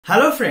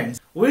Hello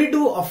friends, we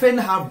do often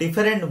have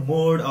different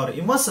mood or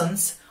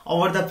emotions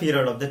over the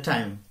period of the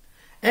time.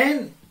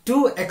 And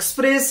to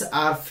express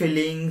our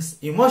feelings,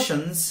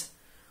 emotions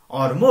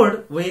or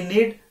mood, we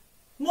need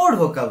mood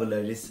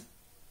vocabularies,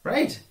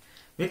 right?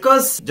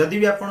 Because जदि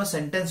भी आपण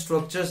sentence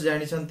structures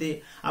जानिछंती,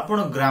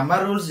 आपण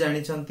grammar rules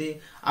जानिछंती,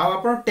 आ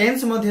आपण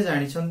tense मध्ये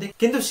जानिछंती,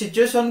 किंतु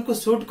situation को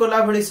suit कला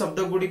भली शब्द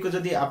गुडी को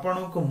जदि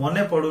आपण को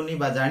मने पडुनी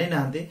बा जानि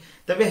नाहंती,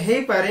 तबे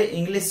हेई पारे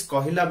इंग्लिश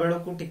कहिला बेलो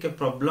को टिके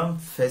प्रॉब्लम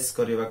फेस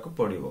करिवा को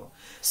पडिवो.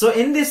 So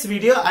in this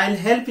video I'll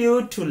help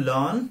you to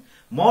learn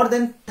more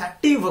than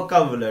 30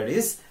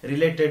 vocabularies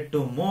related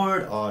to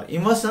mood or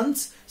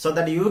emotions so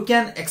that you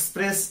can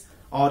express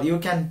or you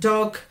can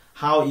talk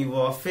how you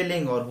are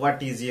feeling or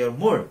what is your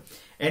mood.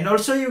 And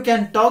also you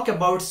can talk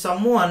about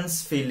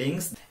someone's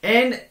feelings.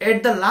 And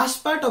at the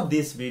last part of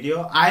this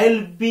video,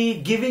 I'll be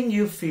giving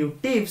you few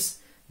tips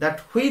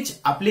that which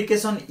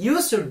application you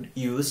should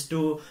use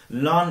to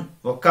learn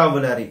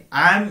vocabulary.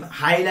 I'm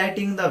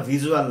highlighting the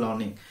visual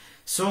learning.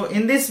 So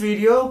in this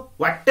video,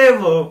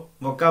 whatever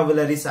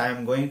vocabularies I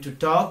am going to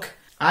talk,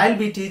 I'll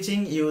be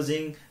teaching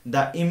using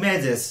the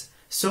images.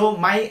 So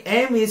my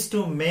aim is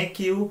to make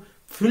you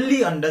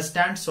fully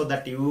understand so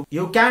that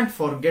you can't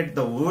forget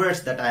the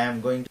words that I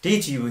am going to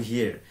teach you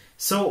here.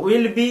 So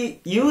we'll be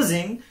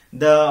using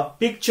the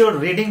picture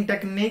reading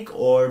technique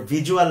or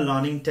visual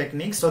learning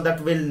technique so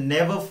that we'll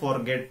never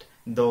forget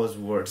those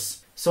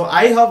words. So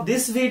I hope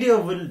this video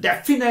will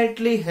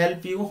definitely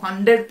help you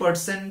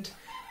 100%.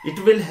 It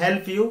will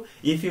help you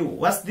if you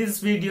watch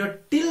this video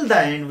till the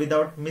end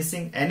without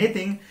missing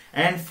anything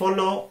and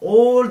follow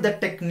all the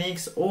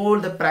techniques, all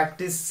the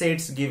practice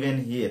sets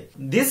given here.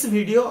 This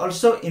video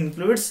also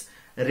includes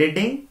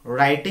reading,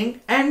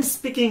 writing and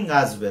speaking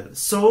as well.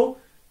 So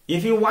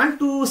if you want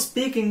to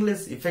speak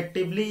English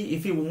effectively,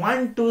 if you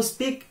want to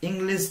speak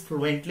English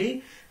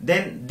fluently,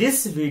 then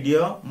this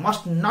video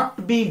must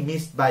not be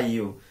missed by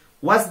you.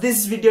 Watch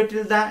this video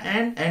till the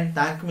end and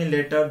thank me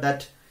later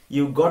that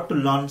you got to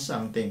learn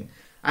something.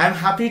 I am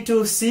happy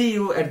to see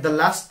you at the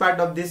last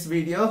part of this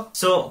video.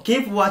 So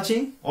keep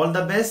watching. All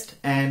the best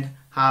and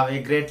have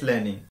a great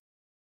learning.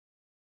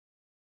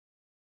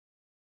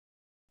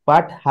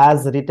 What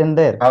has written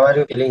there? How are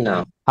you feeling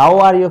now? How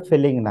are you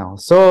feeling now?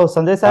 So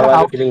Sanjay sir, How are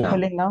how you feeling are you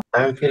feeling now?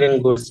 I am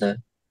feeling good, sir.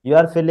 You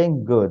are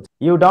feeling good.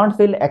 You don't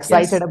feel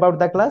excited Yes. about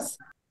the class?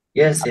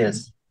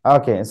 Yes.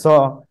 Okay.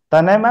 So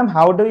Tanay ma'am,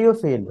 how do you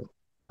feel?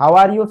 How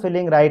are you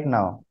feeling right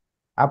now?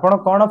 आपण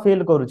कोन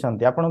feel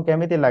करूछंती आपण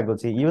केमिति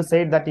लागुची you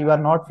said that you are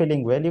not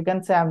feeling well you can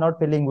say I am not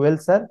feeling well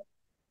sir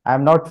I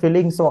am not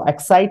feeling so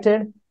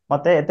excited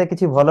मते एते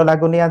किछि भलो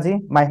लागुनी आजी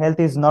my health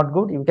is not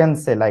good you can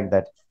say like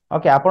that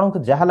okay आपण को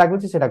जहा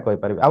लागुची सेटा कहि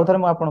परबी आउ थरे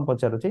म आपण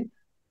पचारुची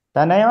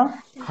तनय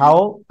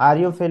how are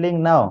you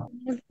feeling now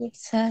Good,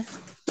 sir.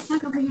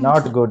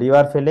 Not good you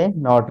are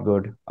feeling not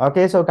good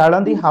okay so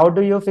Kalindi how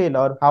do you feel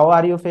और how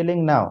are you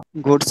feeling now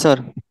Good, sir.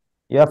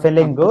 You are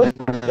feeling good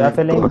you are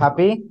feeling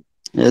happy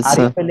Yes, Are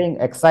sir. you feeling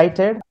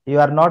excited? You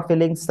are not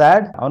feeling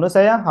sad?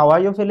 Anusaya, how are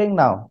you feeling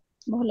now?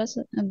 Bhola,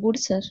 sir. Good,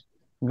 sir.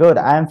 Good.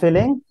 I am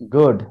feeling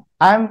good.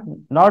 I am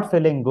not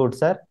feeling good,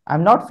 sir. I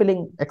am not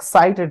feeling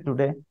excited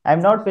today. I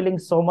am not feeling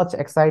so much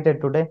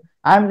excited today.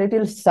 I am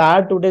little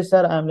sad today,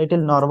 sir. I am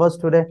little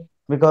nervous today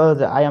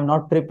because I am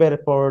not prepared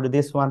for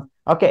this one.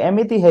 Okay,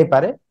 एमिति हे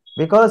पारे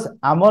because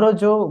हमरो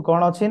जो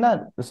कोन अछि ना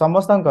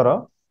समस्तंकर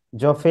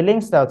जो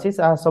feelings ता अछि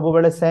सब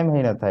बेले सेम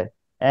हे न थाए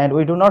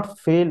and we do not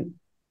feel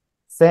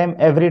same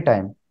every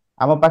time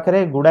आम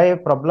पाखरे गुडाए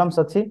प्रॉब्लम्स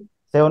अछि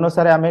से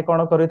अनुसार आमे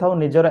कोन करि थाउ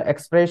निजर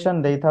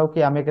एक्सप्रेशन देइ थाउ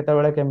कि आमे केते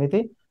बेले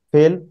केमिति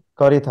फील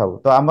करि थाउ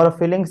तो हमर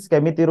फीलिंग्स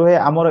केमिति रहे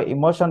हमर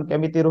इमोशन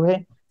केमिति रहे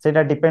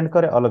सेटा डिपेंड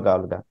करे अलगा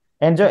अलगा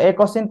एंड जो एक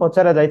क्वेश्चन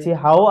पचरा जाई छी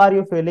how are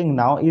you feeling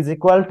now is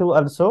equal to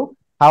also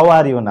how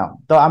are you now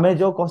तो आमे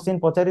जो क्वेश्चन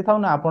पचरि थाउ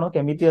ना आपण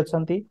केमिति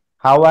अछंती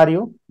how are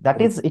you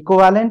that is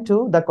equivalent to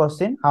the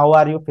question how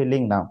are you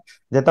feeling now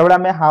जेतबेला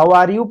आमे हाउ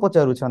आर यू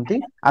पचरु छंती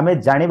आमे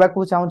जानिबा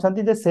को चाहू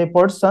छंती जे से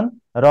पर्सन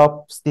रो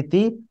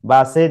स्थिति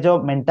बा से जो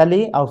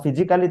मेंटली आ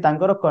फिजिकली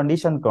तांकर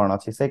कंडीशन कोन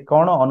अछि से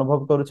कोन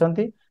अनुभव करू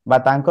छंती बा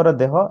तांकर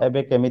देह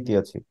एबे केमिति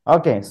अछि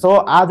ओके सो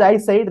आज आई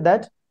सेड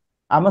दैट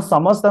आम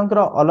समस्तंकर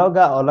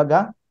अलगा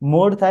अलगा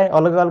मूड थाए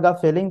अलगा अलगा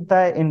फीलिंग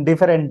थाए इन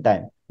डिफरेंट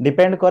टाइम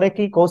डिपेंड करे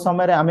कि को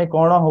समय रे आमे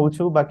कोन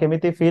होउछु बा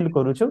केमिति फील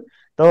करूछु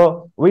तो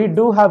we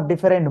do have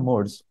different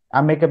moods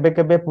आमे केबे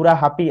केबे पूरा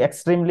हैप्पी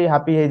एक्सट्रीमली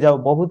हैप्पी हे जाऊ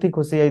बहुत ही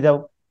खुशी हे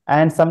जाऊ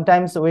and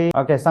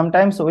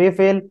sometimes we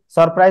feel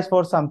surprise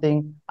for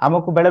something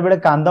हमको बेले बेले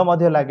कांद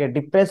मध्य लागे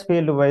डिप्रेस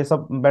फील हुए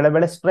सब बेले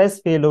बेले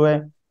स्ट्रेस फील हुए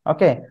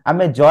ओके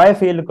आमे जॉय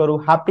फील करू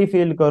हैप्पी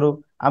फील करू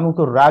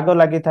हमको राग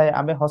लागि थाए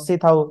आमे हसी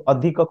थाउ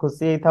अधिक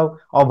खुशी हे थाउ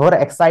ओवर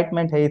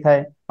एक्साइटमेंट हे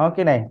थाए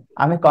ओके नहीं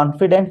आमे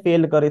कॉन्फिडेंट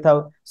फील करि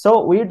थाउ so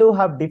we do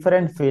have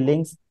different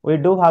feelings we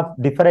do have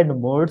different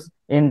moods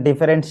in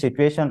different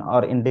situation or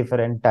in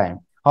different time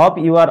hope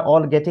you are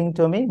all getting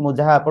to me मु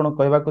जहा आपण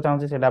कहबा को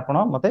चाहूची सेटा आपण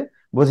मते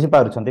बुझी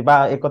पारुछंती बा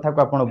एक कथा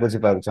को आपण बुझी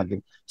पारुछंती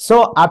so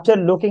after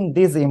looking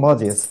this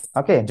emojis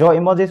okay जो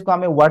इमोजीज को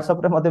हमें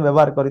व्हाट्सएप रे मते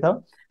व्यवहार करिथाउ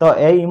तो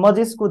ए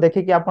इमोजीज को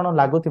देखि कि आपण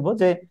लागुथिबो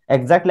जे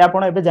एग्जैक्टली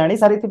आपण एबे जानि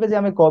सारिथिबे जे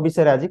हमें को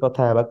विषय रे आज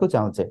कथा हेबा को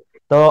चाहूचे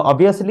तो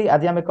ऑब्वियसली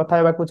आज हमें कथा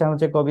हेबा को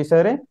चाहूचे को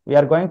विषय रे we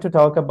are going to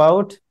talk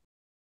about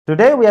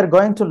Today we are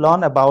going to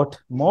learn about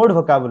mode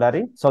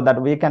vocabulary so that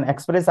we can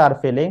express our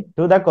feeling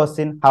to the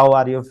question how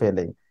are you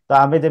feeling तो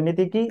आमे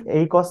जेमिति कि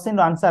एई क्वेश्चन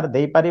रो आंसर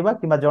देई परिबा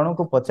किबा जणो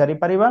को पचारि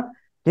परिबा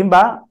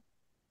किबा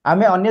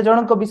आमे अन्य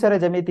जणो को विषय रे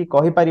जेमिति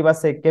कहि परिबा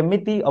से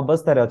केमिति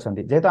अवस्था रे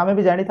अछंती जेतो आमे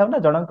भी जानि थाउ ना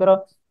जणकर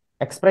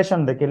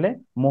एक्सप्रेशन देखिले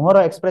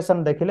मुहर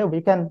एक्सप्रेशन देखिले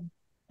we can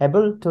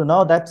able to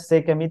know that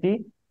से केमिति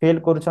फील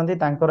करूछंती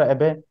तांकर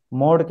एबे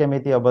मोड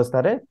केमिति अवस्था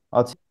रे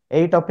अछि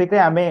एई टॉपिक रे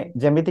आमे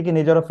जेमिति कि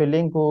निजर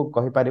फीलिंग को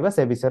कहि परिबा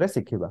से विषय रे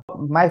सिखिबा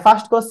my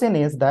first question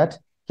is that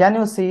can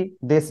you see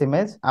this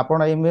image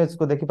आपण इमेज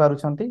को देखि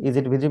पारुछंती is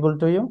it visible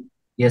to you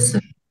Yes,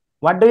 sir.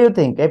 What do you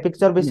think A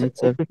picture विषय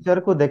Yes, ए sir. पिक्चर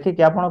को देखि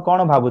कि आपण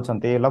कोन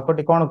भाबुछंती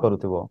लोकटी कोन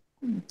करूथिबो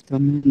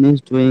Someone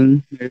is doing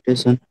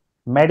meditation.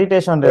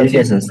 Meditation रे अछि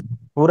Meditation, sir.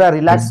 पूरा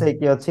रिलैक्स Yes. है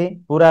कि अछि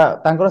पूरा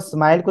तांकर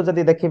स्माइल को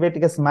जदी देखिबे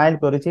टिके स्माइल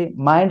करिछि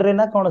माइंड रे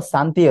ना कोन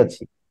शांति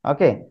अछि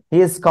okay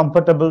he is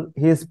comfortable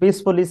he is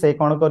peacefully से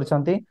कोन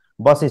करिसंती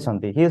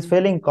बसिसंती ही इज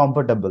फीलिंग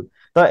कंफर्टेबल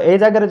तो ए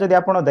जगह रे जदी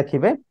आपण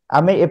देखिबे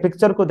आमे ए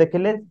पिक्चर को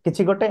देखिले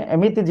किछि गोटे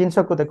एमिति जिंस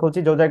को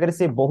देखौछि जो जगह रे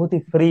से बहुत ही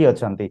फ्री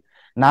अछंती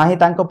ना ही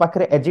तांको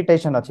पाखरे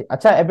एजिटेशन अछि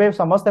अच्छा एबे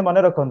समस्त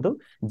मने रखंतु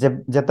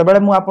जेतेबेले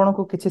मु आपण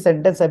को किछि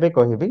सेंटेंस एबे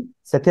कहिबी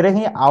सेथिरे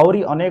ही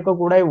आउरी अनेक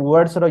गुडाय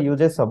वर्ड्स रो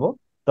यूजेस हबो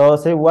तो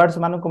से वर्ड्स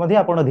मान को मध्य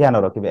आपण ध्यान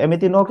रखिबे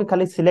एमिति नो कि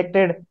खाली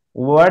सिलेक्टेड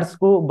वर्ड्स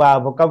को बा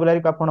वोकाबुलरी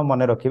को आपण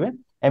मने रखिबे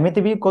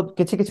एमिति भी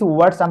किछि किछि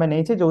वर्ड्स आमे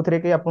नै छै जोथरे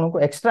कि आपण को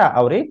एक्स्ट्रा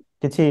आउरी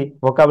किछि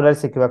वोकाबुलरी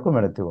सिखिबा को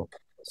मिलथिबो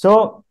सो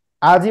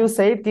आज यू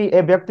सेड कि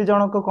ए व्यक्ति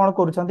जनक कोन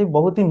करूछंती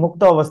बहुत ही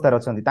मुक्त अवस्था रे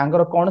अछंती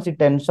तांकर कोनसी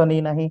टेंशन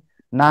ही नाही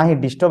ना ही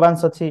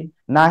डिस्टर्बेंस अछि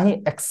ना ही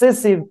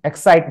एक्सेसिव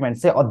एक्साइटमेंट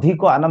से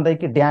अधिक आनंद है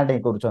कि ड्या डे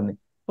करूछंती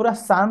पूरा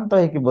शांत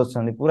है कि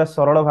बसछंती पूरा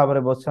सरल भाव रे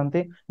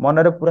बसछंती मन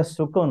रे पूरा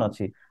सुकून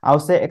अछि आ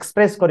से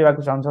एक्सप्रेस करबा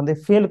को चाहछंती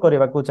फील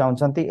करबा को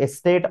चाहछंती ए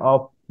स्टेट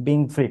ऑफ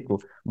बीइंग फ्री को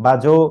बा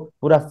जो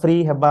पूरा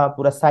फ्री हेबा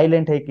पूरा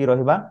साइलेंट है कि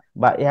रहबा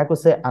बा या को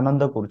से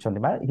आनंद करूछंती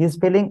बा ही इज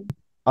फीलिंग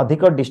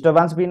अधिक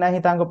डिस्टर्बेंस भी नाही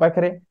तांको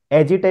पाखरे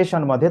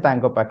एजिटेशन मध्ये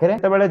तांको पाखरे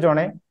तेबेले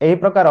जणे एही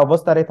प्रकार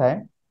अवस्था रे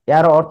थाए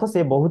यार अर्थ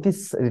से बहुत ही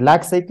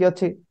रिलैक्स है कि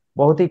अछि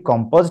बहुत ही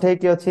कंपोज्ड है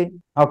कि अछि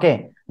ओके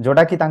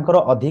जोडा कि तांकर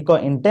अधिक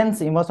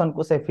इंटेंस इमोशन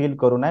को से फील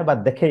करू नै बा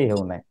देखे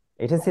हेउ नै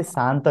एठे से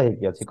शांत है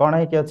कि अछि कोन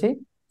है कि अछि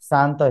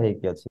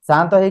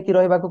शांत है कि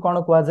रहबा को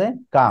कोन कुआ जाय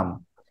काम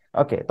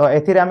ओके तो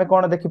एथिरे हमें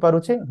कोन देखि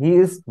पारुछे ही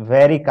इज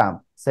वेरी काम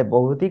से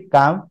बहुत ही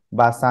काम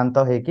बा शांत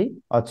है कि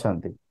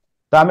अछंती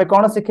तो हमें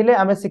कोन सिखिले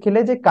हमें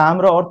सिखिले जे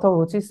काम रो अर्थ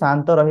होची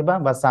शांत रहबा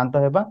बा शांत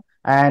हेबा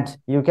and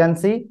you can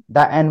see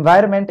the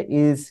environment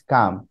is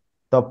काम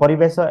तो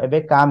परिवेश एबे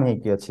काम है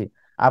कि अछि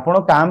आपण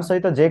काम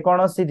सहित जे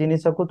कोनोसी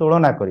जिनिस को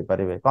तुलना करि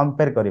परिबे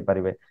कंपेयर करि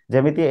परिबे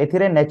जेमिति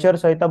एथिरे नेचर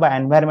सहित बा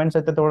एनवायरनमेंट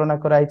सहित तुलना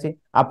कराइछि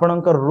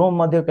आपणक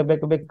रूम मध्ये केबे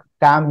केबे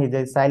काम ही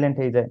जाय साइलेंट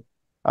ही जाय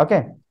ओके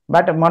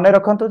बट मने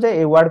रखंतु जे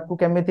ए वर्ड को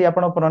केमिति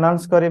आपण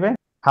प्रोनाउंस करिवे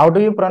how do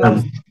you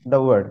pronounce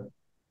the word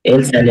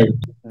L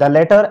silent. the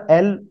letter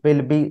L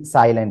will be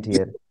silent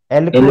here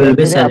L L को will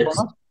be एथिरे silent.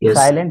 आपण Yes.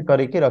 साइलेंट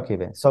करि कि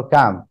रखिबे सो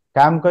काम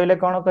काम कहले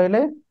कोन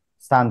कहले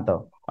शांत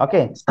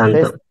okay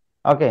Shanta.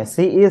 okay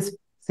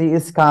she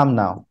is calm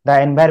now the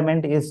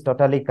environment is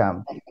totally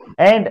calm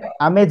and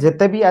आमे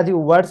जेते भी आज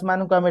वर्ड्स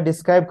मान को आमे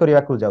डिस्क्राइब करिया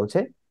को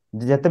जाउछे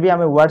जेते भी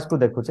आमे वर्ड्स को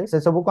देखुछे से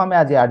सब को आमे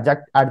आज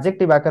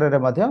एडजेक्टिव आकार रे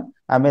मध्य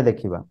आमे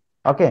देखिबा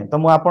ओके तो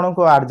मु आपन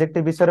को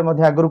एडजेक्टिव विषय रे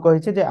मध्य आगरु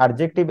कहिछि जे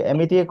एडजेक्टिव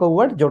एमिति एक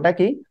वर्ड जोटा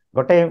कि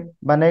गोटे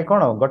माने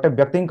कोन गोटे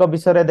व्यक्ति को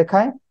विषय रे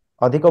देखाए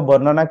अधिक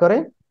वर्णना करे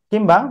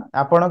किंबा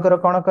आपणकर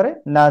कोन करे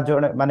ना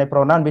जोने माने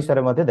प्रोनाउन विषय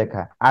रे मध्ये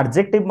देखा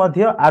एडजेक्टिव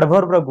मध्ये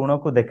एडवर्ब रो गुण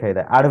को देखाय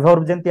दे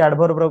एडवर्ब जेंति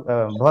एडवर्ब रो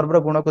वर्ब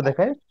रो गुण को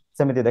देखाय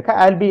सेमिति देखा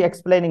I will be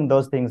explaining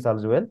those things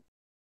as well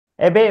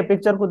एबे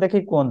पिक्चर को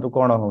देखि कोन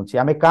कोन होउची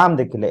आमे काम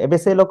देखिले एबे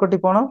से लोकटी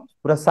कोन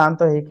पूरा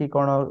शांत हे कि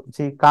कोन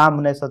छी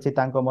कामनेस अछि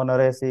तांको मन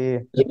रे सी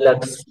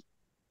Relax.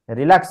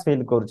 रिलैक्स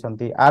फील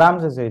करूछंती आराम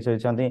से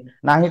सोइछंती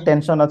नाही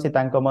टेंशन अछि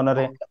तांको मन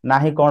रे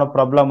नाही कोन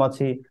प्रॉब्लम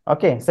अछि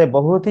ओके से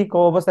बहुत ही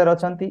को अवस्था रे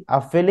अछंती a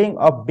feeling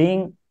of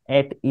being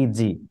at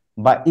easy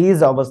बा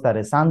इज अवस्था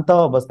रे शांत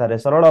अवस्था रे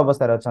सरल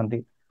अवस्था रे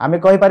अछंती आमे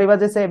कहि परिबा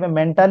जे से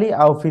मेंटली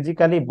आ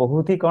फिजिकली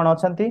बहुत ही कोन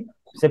अछंती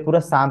से पूरा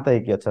शांत हे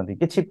कि अछंती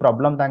किछि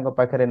प्रॉब्लम तांको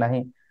पाखरे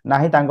नाही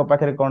नाही तांको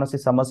पाखरे कोनोसी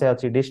समस्या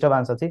अछि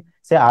डिस्टर्बेंस अछि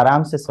से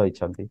आराम से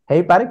सहिछंती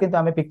हेई पारे किंतु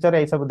आमे पिक्चर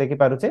ए सब देखि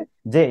पारुछे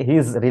जे ही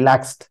इज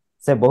रिलैक्स्ड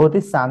से बहुत ही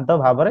शांत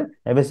भाव रे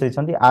एबे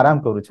सहिछंती आराम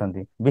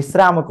करूछंती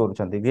विश्राम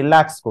करूछंती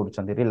रिलैक्स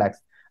करूछंती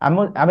रिलैक्स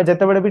आमे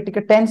जेतेबेले भी टिके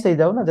टेंस हे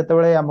जाउ ना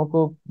जेतेबेले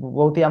हमको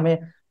बहुत ही आमे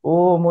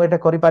ओ मु एटा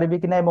करि पारिबी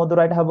कि नै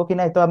मधुर एटा हबो कि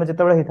नै तो आमे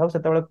जेतेबेले हिथाउ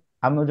सेतेबेले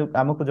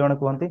हमको जण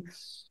कहंती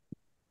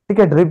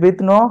टिके ड्रीप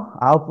ब्रीथ नो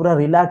आ पूरा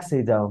रिलैक्स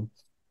हे जाओ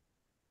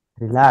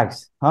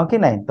रिलैक्स हाँ कि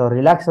नहीं तो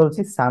रिलैक्स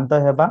होची शांत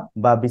हेबा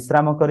बा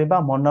विश्राम करिबा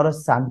मनर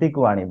शांति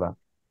को आनिबा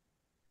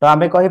तो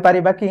आमे कहि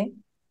परिबा कि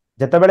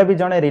जेतेबेले भी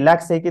जणे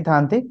relax हेकी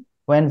थांती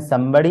when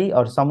somebody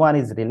or someone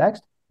is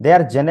relaxed they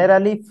are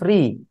generally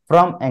free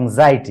from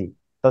anxiety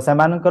तो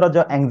सेमानकर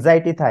जो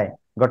एंजाइटी थाए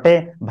गोटे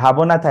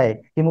भावना थाए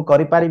कि मु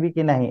करि परिबी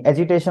कि नाही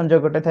एजिटेशन जो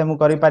गोटे थाए मु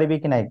करि परिबी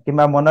कि नाही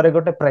किबा मनरे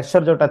गोटे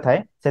प्रेशर जोटा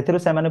थाए सेथिरु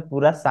से माने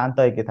पूरा शांत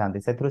होइके थांती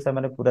सेथिरु से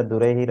माने पूरा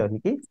दूरे ही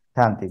रहिकी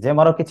थांती जे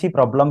मोर किछि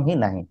प्रॉब्लम ही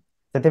नाही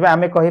सेथिबे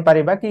आमे कहि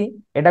परिबा कि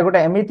एटा गोटे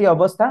एमिति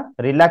अवस्था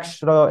रिलैक्स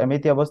रो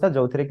एमिति अवस्था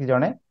जोथरे कि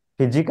जणे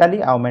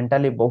फिजिकली आ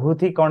मेंटली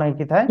बहुत ही कोन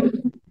हेकी थाए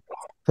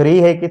फ्री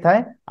हेकी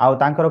थाए आउ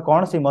तांकर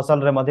कोन सी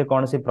मसल रे मध्ये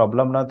कोन सी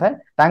प्रॉब्लम न थाए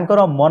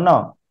तांकर मन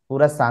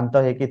पूरा शांत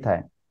हेकी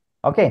थाए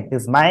okay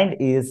his mind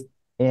is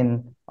in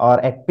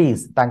और एट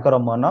पीस तांकर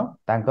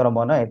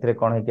मन एथिरे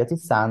कोन हेकी अछि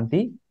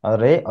शांति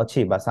रे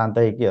अछि बा शांत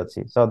हेकी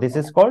अछि so this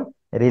is called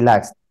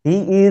relax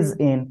he is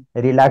in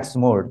relax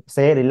mode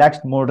से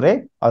रिलैक्स्ड मोड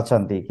रे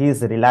अछंती ही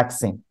इज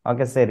रिलैक्सिंग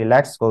ओके से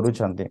relax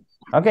करूछंती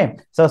okay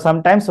so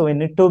sometimes we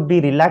need to be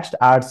relaxed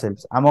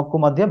ourselves हमकु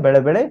मध्ये बेले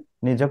बेले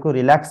निजको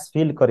रिलैक्स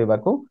फील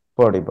करबाकू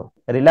पड़िबो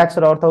रिलैक्स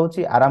रो अर्थ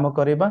होची आराम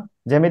करबा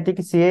जेमिति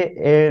कि सी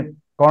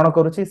कोन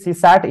करूची C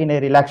sat in A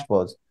relaxed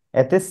pose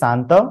एते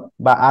शांत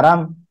बा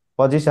आराम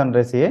पोजीशन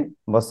रे सी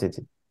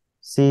बसिची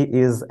सी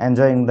is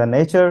enjoying the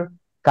nature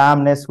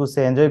calmness को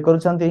से एन्जॉय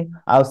करूछंती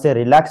आ से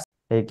रिलैक्स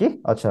हे कि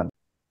अछन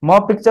मो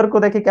पिक्चर को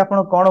देखि कि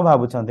आपण कोन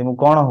भाबुछंती मु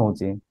कोन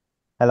होउची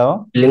hello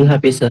Feeling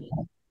happy, sir.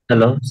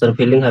 Hello, sir.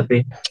 Feeling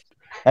happy.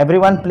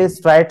 everyone please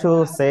try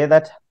to say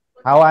that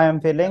how I am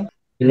feeling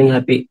Feeling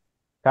happy.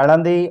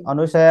 काळंदी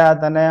अनुशया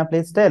तने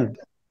प्लीज टेल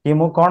कि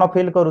मु कोन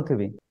feel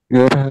करूथिबी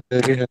You are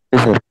very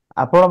happy, sir.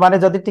 आपण माने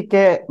जदी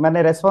टिके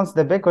माने रेस्पोंस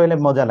देबे कहले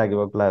मजा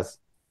लागिवो क्लास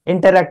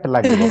इंटरैक्ट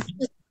लागिवो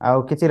आ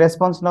किछि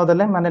रेस्पोंस न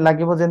देले माने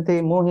लागिवो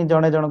जेंति मु ही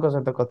जणे जणको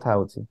सहित कथा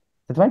होछि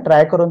सेतमे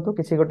ट्राई करंतु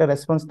किछि गोटे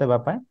रेस्पोंस देबा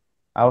पय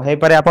आ हे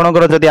पारे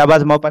आपणकर जदी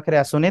आवाज मो पाखरे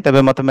आसुनी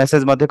तबे मते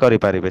मेसेज मध्ये करि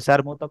पारिबे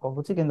सर मु तो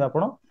कहूछि किंतु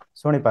आपण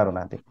सुनि पारु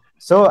नाथि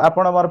सो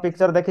आपण मोर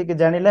पिक्चर देखि कि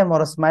जानिले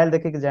मोर स्माइल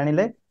देखि कि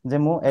जानिले जे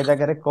मु ए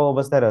जगह रे को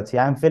अवस्था रे अछि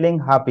आई एम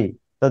फीलिंग हैप्पी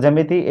तो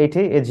जेमिति एठी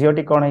ए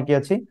जियोटी कोन हे कि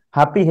अछि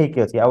हैप्पी हे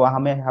कि अछि आ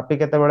हमें हैप्पी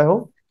केते बेले हो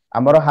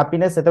हमरो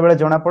हैप्पीनेस सेते बेले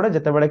जणा पड़े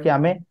जेते बेले कि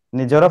हमें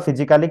निजरो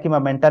फिजिकली कि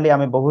मेंटली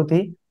हमें बहुत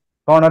ही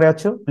कोन रे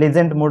अछु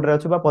प्लेजेंट मूड रे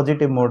अछु बा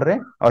पॉजिटिव मूड रे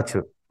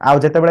अछु आ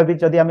जेते बेले भी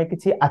जदी हमें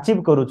किछि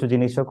अचीव करूछु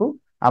जिनिस को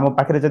आम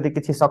पाखरे जदी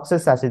किछि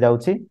सक्सेस आसी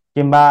जाउछि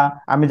किंबा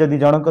आमे जदी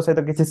जनक सहित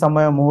किछि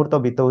समय मुहूर्त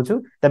बितौछु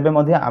तबे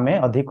मध्ये आमे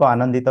अधिक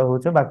आनंदित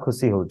होउछु बा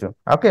खुशी होउछु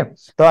ओके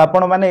तो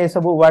आपण माने ए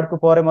सब वर्ड को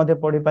परे मध्ये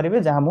पढी परिबे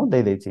जहा मु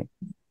दे देछि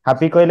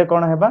हैप्पी कहले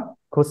कोन हेबा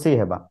खुशी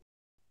हेबा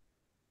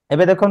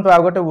एबे देखंतु आ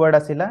गोटे वर्ड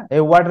आसिला ए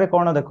वर्ड रे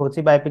कोन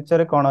देखौछि बा पिक्चर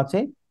रे कोन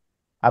अछि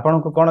आपण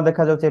को कोन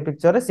देखा जाउछि ए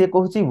पिक्चर रे से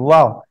कहूछि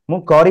वाओ मु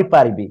करि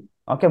पारिबी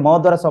ओके मो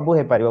द्वारा सब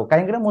हे पारिबो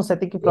काहेकि मु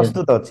सेति की Yes.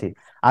 प्रस्तुत अछि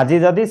आज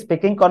जदी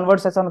स्पीकिंग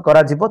कन्वर्सेशन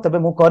करा जिवो तबे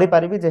मु करि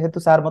पारिबी जेहेतु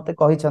सर मते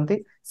कहि छंती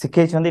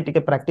सिखै छंती टिके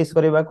प्रैक्टिस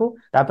करबाकू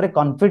तापरे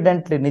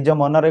कॉन्फिडेंटली निज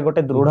मन रे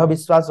गोटे दृढ़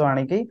विश्वास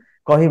आनि की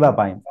कहिबा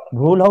पई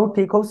भूल हो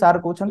ठीक हो सर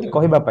कहउछंती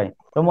कहिबा पई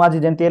तो मु आज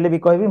जेंति एले भी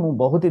कहबी मु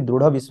बहुत ही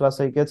दृढ़ विश्वास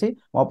होई के अछि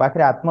मो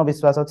पाखरे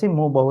आत्मविश्वास अछि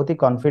मु बहुत ही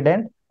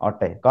कॉन्फिडेंट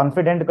अटे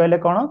कॉन्फिडेंट कहले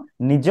कोन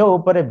निज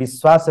ऊपर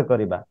विश्वास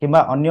करिबा किबा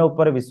अन्य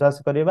ऊपर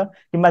विश्वास करिबा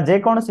किबा जे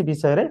कोनसी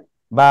विषय रे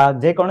बा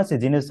जे कोनसी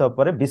जिनिस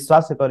ऊपर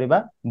विश्वास करिबा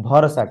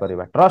भरोसा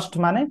करिबा ट्रस्ट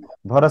माने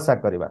भरोसा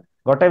करिबा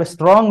गोटे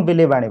स्ट्रांग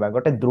बिलीव आनिबा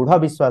गोटे दृढ़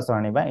विश्वास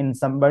आनिबा इन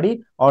समबडी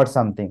और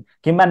समथिंग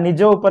किबा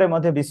निज ऊपर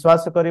मध्ये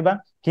विश्वास करिबा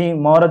कि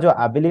मोर जो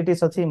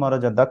एबिलिटीज अछि मोर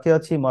जो दक्ष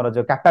अछि मोर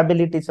जो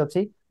कैपेबिलिटीज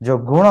अछि जो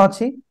गुण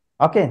अछि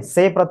ओके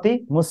से प्रति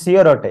मु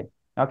सियर अटे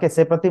ओके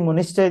से प्रति मु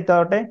निश्चयित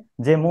अटे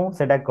जे मु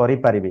सेटा करि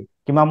पारिबी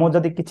किमा मु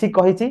जदी किछि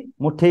कहिछि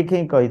मु ठीक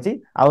ही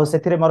कहिछि आ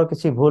सेथिरे मोर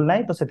किछि भूल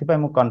नाही तो सेति पय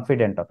मु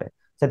कॉन्फिडेंट अटे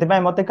सेति पय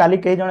मते काली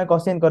केही जणे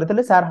क्वेश्चन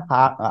करथिले sir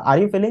are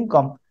you feeling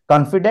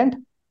confident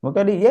मु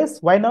कहली yes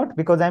why not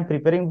because I am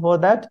preparing for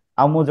that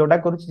आ मु जोटा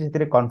करूछि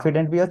सेतिरे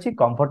कॉन्फिडेंट भी अछि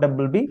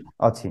कंफर्टेबल भी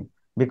अछि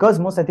बिकॉज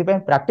मु सेति पय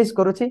प्रैक्टिस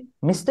करूछि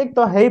मिस्टेक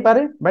तो हेई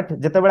पारे बट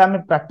जते बेला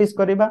हमें प्रैक्टिस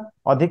करिबा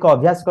अधिक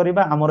अभ्यास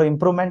करिबा हमरो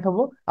इंप्रूवमेंट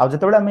होबो आ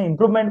जते बेला हमें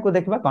इंप्रूवमेंट को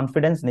देखबा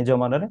कॉन्फिडेंस निज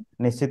मन रे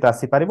निश्चित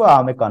आसी परिबो आ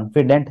हमें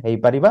confident hay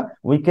परिबा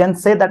we can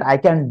say that I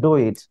can do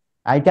it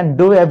I can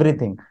do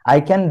everything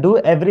I can do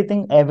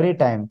everything every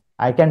time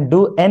I can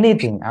do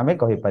anything हमें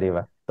कहि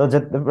परिबा तो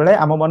जते बेले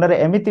हम मन रे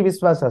एमिति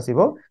विश्वास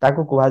आसीबो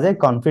ताकू कुहा जाय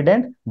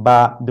कॉन्फिडेंट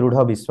बा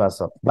दृढ़ विश्वास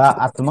बा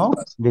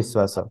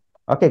आत्मविश्वास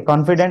ओके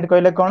कॉन्फिडेंट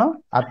कहले कोन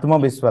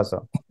आत्मविश्वास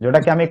जोटा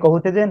कि हमें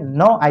कहूते जे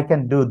no I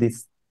can do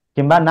this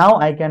किबा now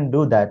I can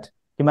do that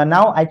किबा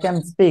now I can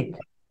speak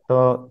तो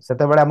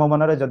सेते बेले हम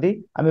मन रे जदी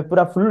हमें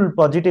पूरा फुल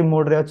पॉजिटिव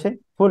मूड रे अच्छे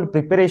फुल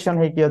प्रिपरेशन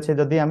हे कि अच्छे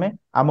जदी हमें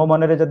आम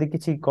मन रे जदी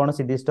किछि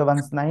कोनसी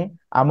डिस्टर्बेंस नाही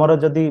हमर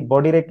जदी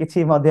बॉडी रे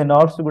किछि मध्ये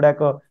नर्व्स गुडा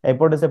को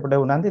एपटे सेपटे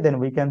होनांती then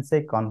we can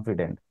say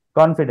confident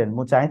confident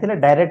मु चाहिथिले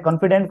डायरेक्ट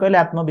कॉन्फिडेंट कहले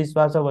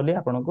आत्मविश्वास बोली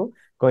आपन को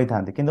कहि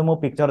थांती किंतु मु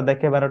पिक्चर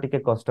देखेबार टिके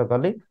कष्ट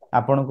कली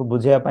आपन को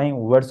बुझिया पई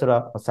वर्ड्स रो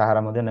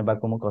सहारा मध्ये नेबा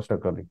को मु कष्ट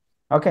कली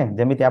ओके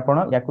जेमिति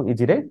आपन याकू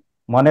इजी रे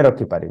मने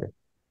रखि पारिबे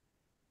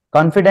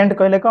कॉन्फिडेंट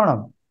कहले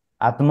कोन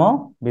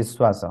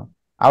आत्मविश्वास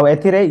आउ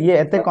एथिरे ये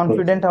एते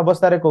कॉन्फिडेंट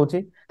अवस्था रे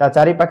कहूची ता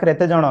चारि पाखरे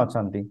एते जण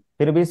अछंती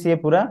फिर भी सी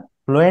पूरा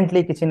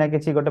फ्लुएंटली किछि ना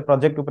किछि गोटे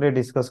प्रोजेक्ट ऊपर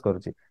डिस्कस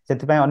करूची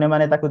सेति पय अन्य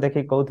माने ताकू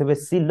देखि कहउथिबे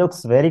सी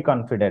लुक्स वेरी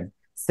कॉन्फिडेंट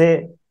से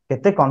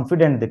केते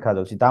कॉन्फिडेंट देखा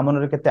जाउची ता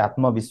मनरे केते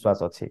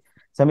आत्मविश्वास अछि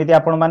सेमिति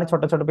आपण माने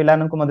छोट छोट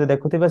पिलानकु मध्ये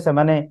देखुथिबे से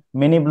माने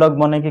मिनी ब्लॉग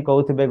बने कि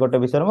कहउथिबे गोटे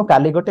विषय मो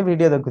काली गोटे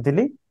वीडियो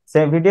देखुथिली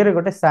से वीडियो रे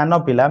गोटे सानो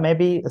पिला मे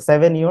बी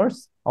 7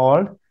 इयर्स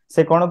ओल्ड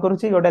से कोन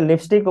करूची गोटे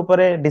लिपस्टिक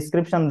ऊपर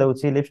डिस्क्रिप्शन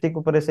देउची लिपस्टिक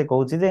ऊपर से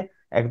कहउची जे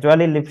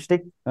एक्चुअली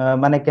लिपस्टिक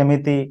माने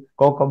केमिति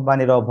को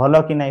कंपनी रो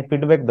भलो कि नै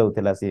फीडबैक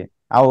दउथिला सी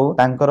आउ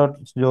तांकर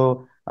जो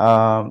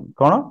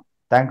कोन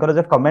तांकर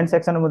जो कमेंट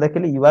सेक्शन मु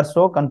देखिली you are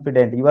so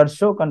confident you are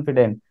so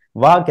confident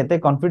वाह केते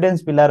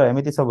कॉन्फिडेंस पिलार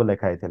एमिति सब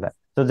लेखाय थिला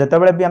तो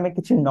जेतेबेले भी हमें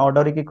किछि न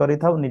डरी की करि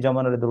थाउ निज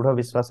मन रे दृढ़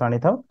विश्वास आनी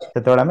थाउ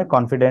तेतेबेले हमें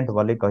कॉन्फिडेंट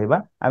बोली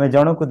कहिबा हमें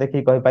जणो को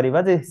देखि कहि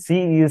परिबा जे सी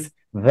is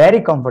very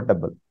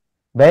comfortable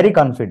very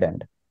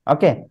confident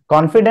okay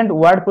confident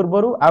word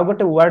पूर्वरु आ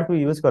गोटे वर्ड को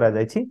यूज करा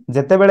जायछि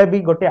जेतेबेले भी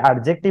गोटे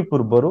एडजेक्टिव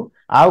पूर्वरु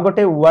आ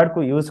गोटे वर्ड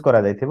को यूज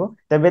करा जायथिबो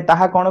तबे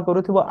ताहा कोन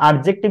करूथिबो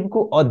एडजेक्टिव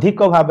को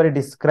अधिक भाबरे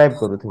डिस्क्राइब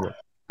करूथिबो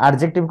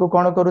एडजेक्टिव को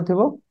कोन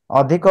करूथिबो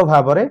अधिक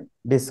भाबरे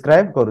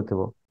डिस्क्राइब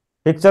करूथिबो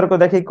पिक्चर को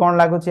देखि कोन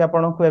लागुछि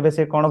आपन को एबे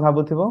से कोन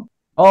भाबुथिबो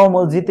ओ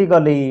मु जीति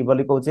गली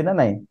बोली कहउछि ना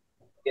नै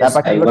ता Yes,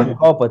 पाखे I गोटे won.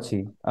 कप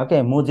अछि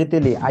ओके मु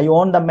जीतिली आई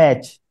own the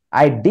match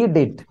I did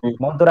it Mm.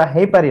 मो द्वारा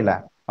हे परिला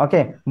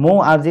ओके मु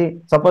आज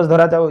सपोज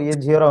धरा जाऊ ये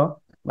झियर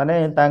माने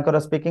तांकर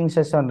स्पीकिंग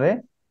सेशन रे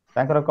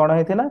तांकर कोन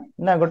हेतिला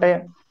ना गोटे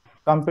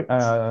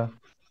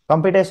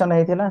कंपटीशन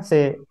हेतिला से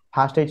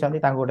फास्ट हेचंती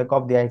तांको गोटे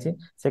कप दिया हेछि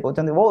से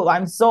कहउचंती ओ I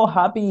am so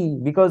happy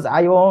because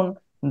I own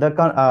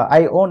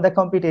the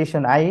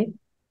competition I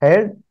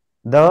held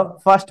the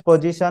first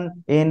position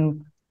in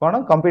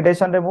cone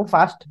competition रे मु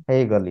फास्ट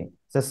हे गली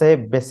से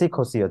बेसी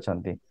खुशी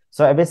अछंती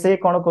सो एबे से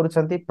कोन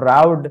करूछंती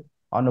प्राउड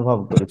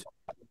अनुभव करूछ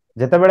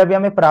जेतेबेले भी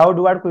हमें प्राउड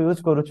वर्ड को यूज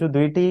करूछु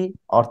दुईटी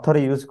अर्थ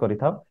रे यूज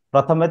करिथाव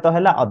प्रथमे तो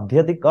हैला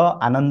अत्यधिक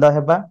आनंद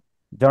हेबा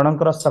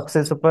जनकर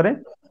सक्सेस ऊपर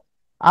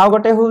आ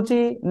गोटे होउची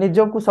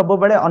निजको सब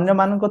बेले अन्य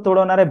मानक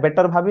तुलना रे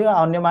बेटर भाबियो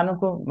अन्य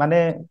मानक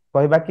माने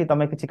कहबा कि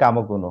तमे किछि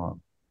काम को नुह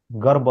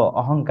गर्व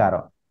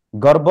अहंकार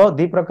गर्व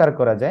दी प्रकार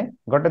करा जाय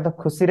गोटे तो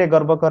खुशी रे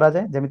गर्व करा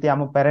जाय जेमिति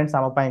हम पेरेंट्स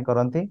हम पई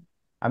करंती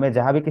आमे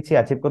जहां भी किछि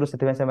अचीव करू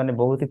सेति से माने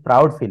बहुत ही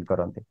प्राउड फील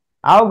करंती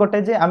आउ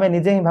गोटे जे आमे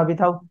निजे ही भाबी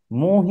थाउ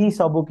मु ही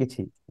सब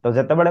किछि तो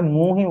जते बेले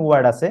मु ही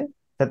वर्ड आसे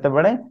सेते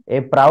बेले ए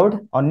प्राउड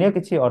अन्य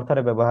किछि अर्थ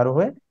रे व्यवहार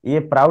हुए ये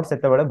प्राउड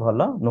सेते बेले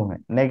भलो नुहे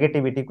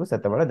नेगेटिविटी को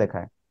सेते बेले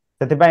देखाय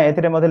सेति पय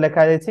एथिरे मध्ये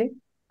लेखा जायछि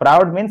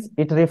proud means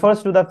it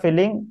refers to the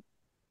feeling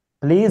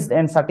pleased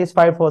and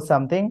satisfied for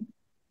something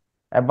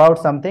about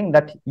something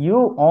that you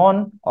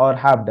own or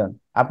have done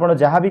आपण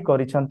जहा भी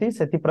करिसंती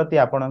सेति प्रति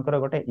आपणकर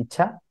गोटे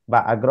इच्छा बा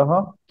आग्रह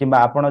किबा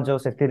आपण जो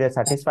सेति रे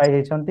सैटिस्फाई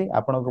हेचंती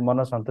आपण को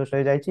मन संतुष्ट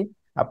हो जायछि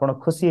आपण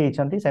खुशी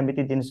हेचंती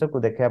सेमिति जिंस को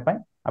देखिया पय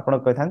आपण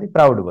कहथांती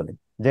प्राउड बोली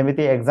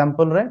जेमिति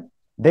एग्जांपल रे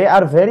they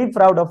are very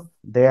proud of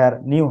their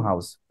new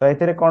house तो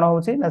एथिरे कोन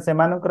होउछि ना से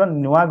मानकर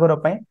नुवा घर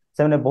पय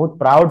से माने बहुत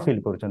प्राउड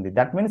फील करछंती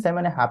दैट मींस से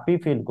माने हैप्पी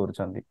फील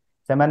करछंती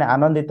से माने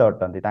आनंदित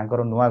अटंती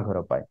तांकर नुवा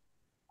घर पय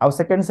आउ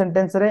सेकंड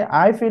सेंटेंस रे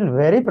I feel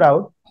very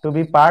proud to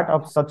be part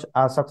of such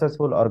a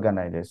successful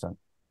organisation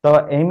तो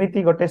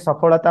एमिति गोटे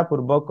सफलता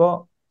पूर्वक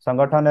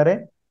संगठन रे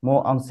मो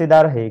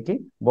अंशीदार हे कि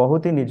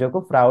बहुत ही निजको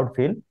प्राउड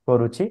फील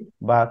करूची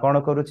बा कोन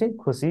करूची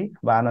खुशी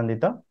बा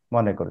आनंदित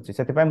मने करूची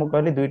सेति पय मु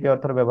कहली दुईटी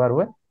अर्थ व्यवहार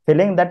हुए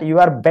feeling that you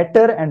are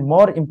better and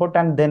more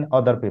important then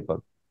other people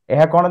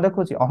एहा कोन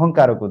देखुची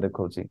अहंकार को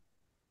देखुची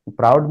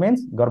प्राउड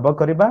मींस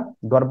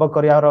गर्व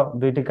करियार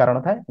दुईटी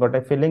कारण थाए गोटे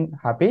फीलिंग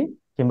हैप्पी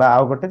किबा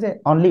आ गोटे जे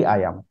ओनली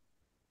आई एम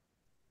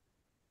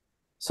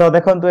सो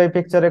देखंतु ए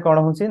पिक्चर रे कोन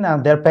होची ना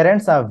their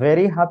parents are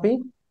very happy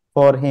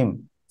for him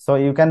so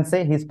you can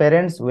say his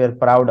parents where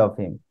proud of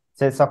him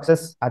से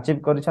सक्सेस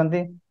अचीव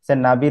करिसंती से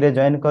नाबी रे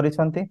जॉइन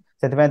करिसंती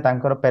सेति पय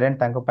तांकर पेरेंट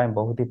तांको पय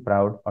बहुत ही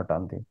proud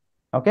अटंती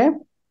okay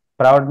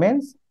proud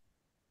means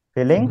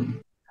feeling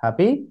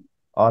happy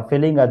or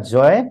feeling a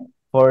joy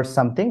for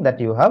something that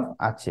you have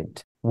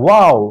achieved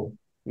wow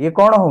ये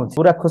कौन हो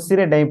पूरा खुशी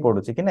रे डई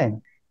पडुची कि नहीं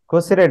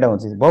खुशी रे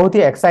डउची बहुत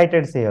ही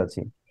एक्साइटेड से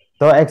अछि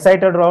तो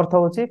एक्साइटेड रो अर्थ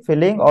होची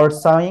फीलिंग और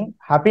शोइंग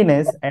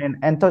हैप्पीनेस एंड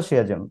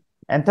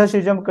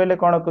एंथुसियाज्म कहले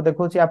कोन को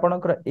देखौची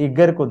आपनकर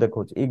ईगर को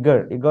देखौची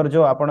ईगर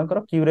जो आपनकर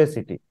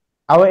क्यूरियोसिटी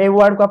आउ ए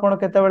वर्ड को आपण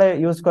केते बेले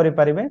यूज करि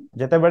परिबे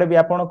जेते बेले भी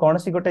आपण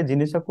कोनसी गोटे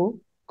जिनिस को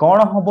कोन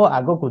हबो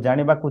आगो को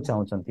जानिबा को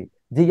चाहुचंती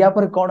जे या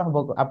पर कोन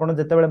हबो आपण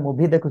जेते बेले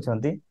मूवी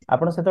देखुचंती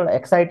आपण सेते बेले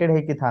एक्साइटेड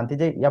हे कि थांती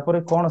जे या पर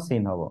कोन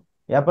सीन हबो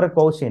या पर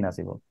को सीन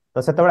आसीबो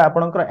तो सेते बेले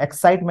आपणकर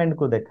एक्साइटमेंट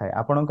को देखाय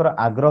आपणकर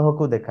आग्रह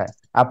को देखाय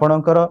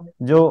आपणकर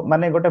जो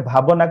माने गोटे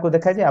भावना को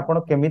देखाय जे आपण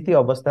केमिति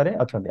अवस्था रे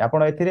अछंती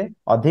आपण एथिरे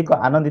अधिक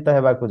आनंदित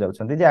हेबा को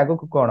जाउछंती जे आगो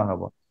को कोन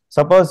हबो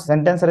सपोज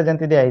सेंटेंस रे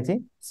जंती दिया हिची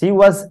she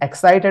was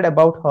excited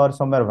about her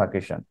summer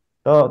vacation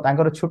तो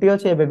तांकर छुट्टी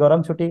अछि एबे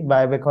गरम छुट्टी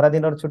बा एबे खरा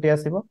दिनर छुट्टी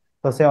आसीबो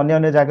तो से अन्य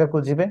अन्य जगह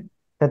को जिबे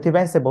सेति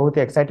से बहुत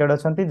एक्साइटेड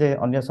अछंती जे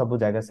अन्य सब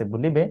जगह से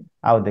बुलिबे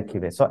आ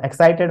देखिबे सो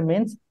एक्साइटेड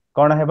मींस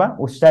कौन हेबा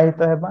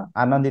उत्साहित हेबा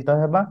आनंदित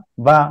हेबा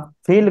बा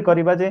फील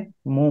करिबा जे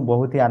मु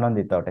बहुत ही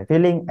आनंदित अटे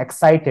फीलिंग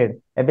एक्साइटेड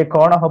एबे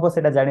कौन हबो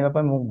सेटा जानिबा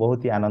पय मु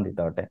बहुत ही आनंदित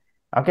अटे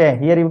okay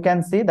here you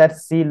can see that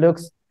she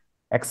looks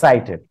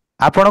excited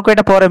आपनको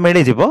एटा परे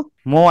मिली जिवो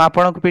मु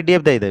आपनको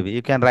पीडीएफ देई देबी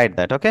you can write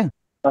that okay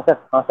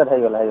हाँ सर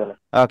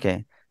ହେଇଗଲା ओके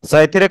सो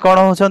एथिरे कोन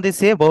होउछंती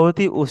से बहुत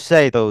ही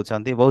उत्साहित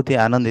होउछंती बहुत ही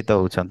आनंदित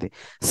होउछंती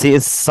सी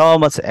is so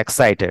much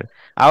excited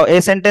uh a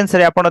sentence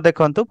रे आपण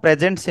देखंतु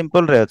प्रेजेंट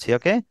सिंपल रे अछि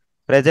ओके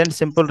प्रेजेंट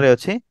सिंपल रे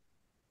अछि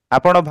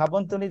आपण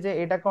भाबंतुनी जे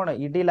एटा कोन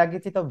ईडी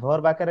लागिछि तो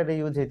भर आकार रे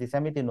यूज हेछि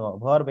सेमिति नो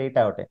भर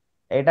एटा ओटे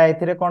एटा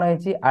एथिरे कोन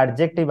हेछि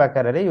एडजेक्टिव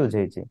आकार रे यूज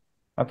हेछि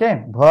ओके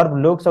वर्ब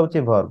लुक्स होछि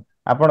वर्ब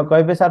आपण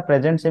कहबे सर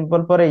प्रेजेंट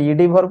सिंपल पर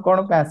ईडी वर्ब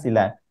कोन पे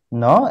आसिला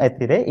नो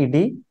एथिरे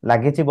ईडी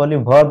लागिछि बोली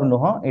वर्ब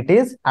नुह इट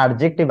इज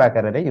एडजेक्टिव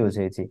आकार रे यूज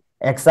हेछि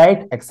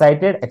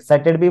एक्साइटेड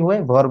एक्साइटेड भी हुए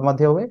वर्ब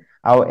मध्ये हुए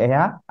आ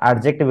एहा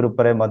एडजेक्टिव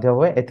रूप रे मध्ये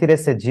हुए एथिरे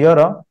से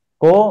जियोर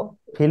को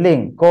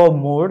फीलिंग को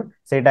मूड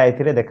सेटा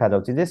एथिरे देखा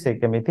जाउछि जे से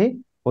केमिति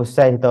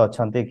उत्साहित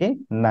अछंती कि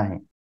नाही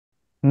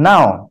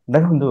नाउ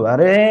देखंतु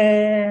अरे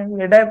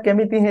एटा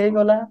केमिति हे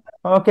गला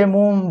ओके मु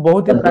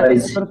बहुत ही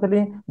सरप्राइज प्रैक्टिस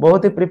करथली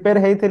बहुत ही प्रिपेयर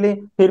हेइथली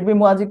फिर भी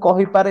मु आज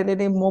कहि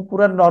पारेनी मु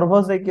पूरा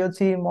नर्वस हे कि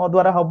अछि मो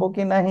द्वारा हबो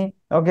कि नाही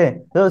ओके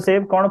तो से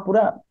कोन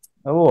पूरा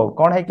ओ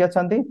कोन हे कि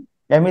अछंती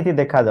एमिति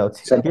देखा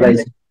जाउछि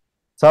सरप्राइज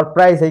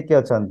सरप्राइज हे कि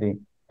अछंती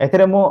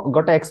एथिरे मु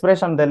गोटे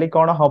एक्सप्रेशन देली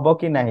कोन हबो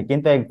कि नाही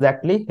किंतु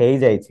एग्जैक्टली हेइ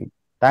जाइछि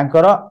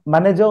तांकर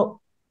माने जो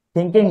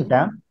थिंकिंग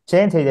टा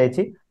चेंज हे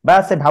जाइछि बा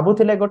से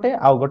भाबुथिले गोटे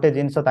आ गोटे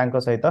जिंस तांको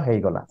सहित हेइ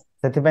गला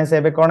सेति से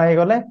एबे कोन हेइ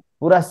गले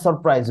पूरा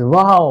सरप्राइज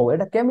वाओ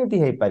एटा केमिति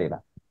हेइ परिला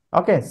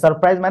ओके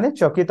सरप्राइज माने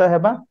चकित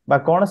हेबा बा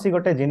कोनसी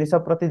गोटे जिनिस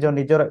प्रति जो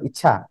निजर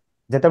इच्छा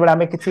जेतेबेले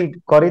आमे किछि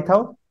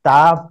करिथाउ ता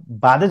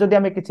बादे जदि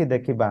आमे किछि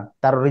देखिबा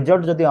तार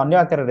रिजल्ट जदि अन्य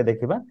आकार रे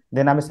देखिबा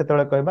देन आमे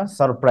सेतेबेले कहबा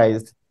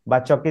सरप्राइज बा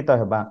चकित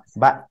हेबा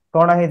बा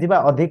कोन हेइ जिबा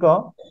अधिक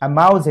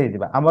अमाउज हेइ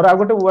जिबा हमर आ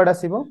गोटे वर्ड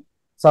आसीबो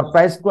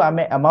सरप्राइज को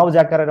आमे अमाउज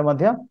आकार रे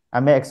मध्ये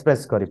आमे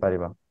एक्सप्रेस करि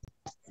परिबा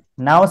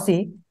नाउ सी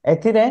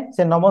एथिरे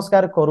से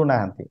नमस्कार करू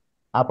नाहंती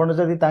आपण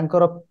जदि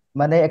तांकर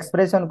माने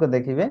एक्सप्रेशन को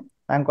देखिबे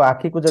तांको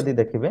आखि को जदि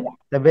देखिबे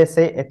तबे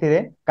से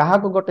एथिरे काहा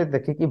को गोटे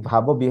देखि कि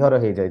भाव विहर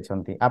हे जाय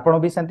छंती आपण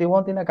भी शांति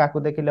होंती ना काकू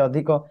देखिले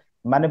अधिक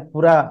माने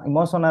पूरा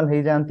इमोशनल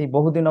हे जानती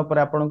बहुत दिन पर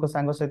आपण को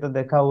संग सहित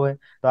देखा हुए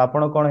तो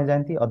आपण कोन हे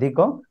जानती अधिक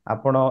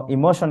आपण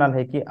इमोशनल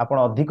हे कि आपण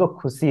अधिक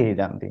खुशी हे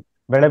जानती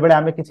बेले बेले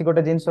आमे किछि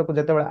गोटे जिंस को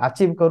जते बेले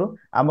अचीव करू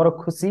हमर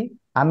खुशी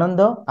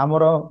आनंद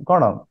हमर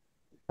कोन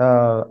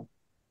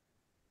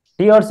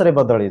टीयर्स रे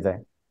बदली जाए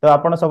तो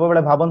आपण सब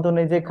बेले भाबंतु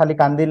नै जे खाली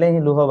कांदिले ही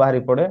लुह बाहरी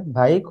पड़े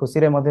भाई खुशी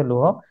रे मध्ये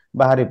लुह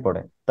बाहरी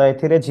पड़े तो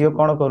एथिरे जियो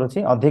कोन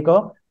करूची अधिक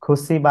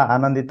खुशी बा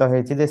आनंदित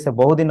हेछि जे से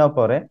बहुत दिन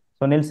पर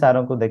सुनील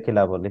सर को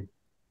देखिला बोली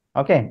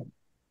ओके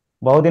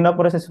बहुत दिन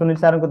पर से सुनील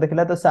सर को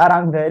देखिला तो sir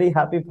I am very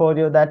happy for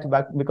you that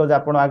because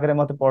आपण आगरे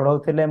मते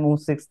पढौथिले मु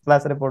 6th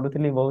क्लास रे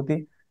पढुथिली बहुत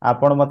ही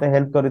आपण मते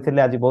हेल्प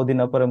करिथिले आज बहुत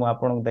दिन पर मु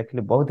आपण को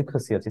देखिली बहुत ही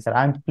खुशी अछि sir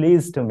I am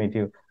pleased to meet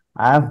you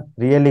I am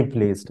really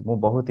pleased मु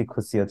बहुत ही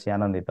खुशी अछि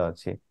आनंदित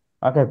अछि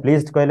ओके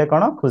प्लीज्ड कहले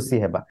कोन खुशी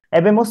हेबा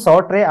एबे मु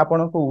शॉर्ट रे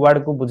आपण को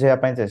वर्ड को बुझेया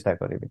पय चेष्टा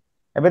करिवि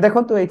एबे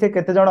देखंतु एथे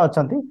केते जण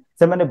अछंती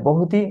से माने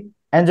बहुत ही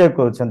एन्जॉय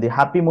करूछंती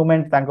हैप्पी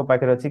मोमेंट तांको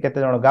पाखरे अछि केते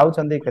जण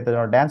गाउछंती केते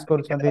जण डांस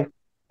करूछंती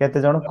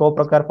केते जण को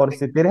प्रकार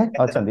परिस्थिति रे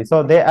अछंती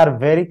सो दे आर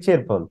वेरी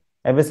चीयरफुल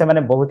एबे से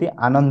माने बहुत ही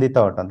आनंदित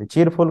अटंती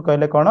चीयरफुल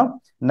कहले कोन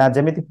ना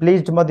जेमिति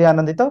प्लीज्ड मध्ये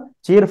आनंदित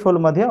चीयरफुल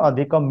मध्ये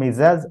अधिक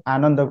मिजाज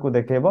आनंद को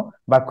देखेबो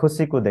बा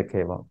खुशी को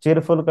देखेबो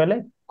चीयरफुल कहले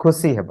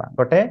खुशी हेबा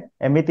गोटे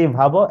एमिति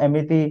भाव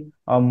एमिति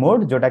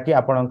मूड जोटा कि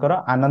आपणकर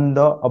आनंद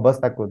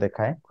अवस्था को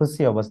देखाए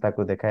खुशी अवस्था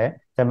को देखाए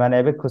से माने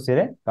एबे खुशी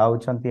रे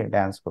गाउछंती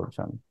डांस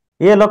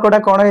करूछंती ये लोकटा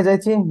कोन हे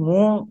जायछि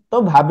मु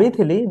तो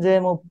भाबीथिली जे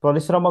मु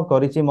परिश्रम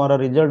करिछि मोर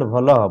रिजल्ट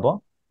भलो हबो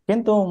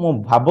किंतु मु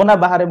भावना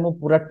बाहरे मु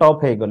पूरा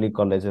टॉप हे गली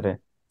कॉलेज रे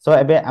सो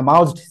एबे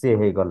अमाउज्ड से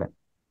हे गले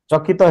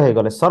चकित हे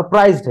गले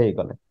सरप्राइज्ड हे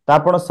गले त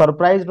आपण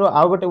सरप्राइज रो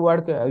आ गोटे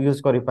वर्ड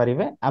यूज करि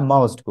परिबे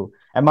अमाउज्ड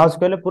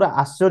कहले पूरा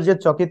आश्चर्य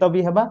चकित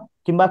भी हेबा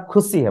किबा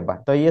खुशी हेबा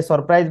तो ये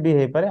सरप्राइज भी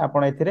हे पारे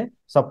आपण एथिरे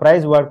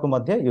सरप्राइज वर्ड को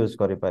मध्ये यूज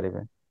करि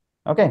परिबे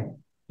ओके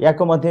या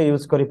को मध्ये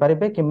यूज करि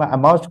परिबे किबा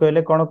अमाउज्ड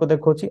कहले कोन को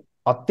देखौची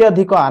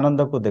अत्यधिक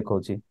आनंद को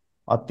देखौची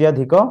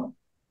अत्यधिक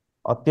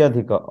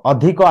अत्यधिक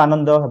अधिक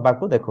आनंद हेबा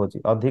को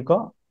देखौची अधिक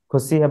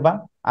खुशी हेबा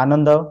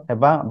आनंद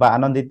हेबा बा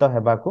आनंदित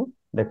हेबा को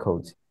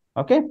देखौची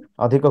ओके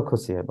अधिक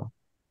खुशी हेबा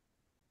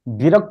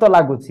विरक्त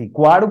लागुची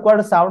कुआडु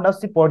कुआडु साउंड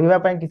आसी पढिबा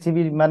पय किछि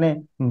भी माने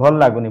भल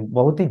लागुनी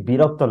बहुत ही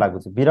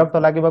विरक्त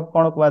लागिबा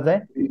कोन कुआ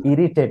जाय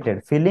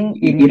irritated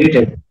feeling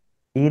aerated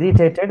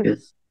irritated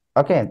yes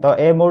okay तो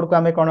ए मोड को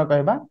हमें कोन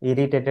कहबा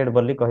इरिटेटेड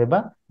बोली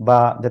कहबा बा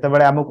जते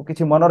बेले हमकु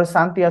किछि मन रे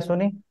शांति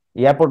आसुनी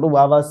या पटु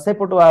आवाज से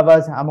पटु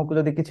आवाज हमकु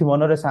जदी किछि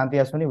मन रे शांति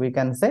आसुनी we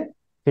can say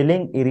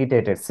feeling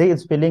irritated C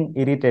is feeling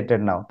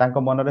irritated now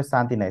तांको मन रे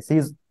शांति नै सी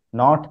इज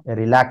नॉट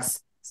रिलैक्स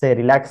से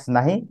रिलैक्स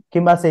नहीं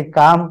किबा से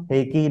काम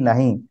हे कि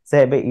नहीं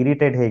से एबे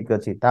इरिटेट हे कि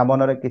अछि ता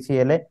मन रे किछि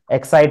हेले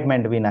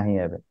एक्साइटमेंट भी नहीं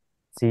एबे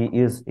सी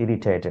इज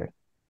इरिटेटेड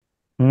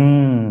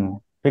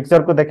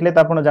पिक्चर को देखले तो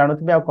आपण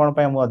जानुथिबे आ कोन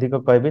पय मु अधिक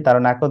कहबी तार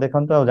नाको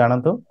देखंतु आ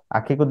जानंतु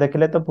आखि को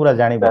देखले तो पूरा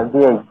जानिबे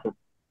ରାଜି ଯାଇଛି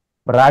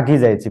रागी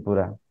जायछि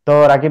पूरा तो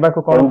रागिबा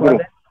को कोन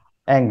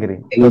एंग्री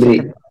कुआ एंग्री तो angry.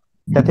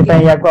 सेति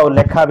पय या को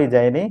लेखा भी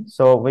जायनी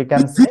so we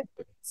can say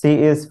C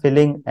is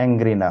feeling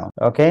angry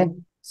now okay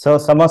so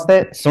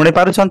समस्ते सुनि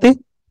पारुछंती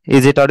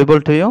is it Audible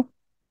to you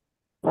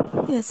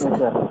Yes,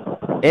 sir.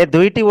 A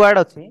दुईटी word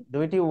अछि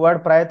दुईटी वर्ड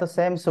प्राय तो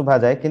सेम सुभा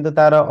जाय किंतु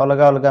तार अलग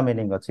अलग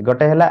मीनिंग अछि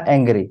गोटे हला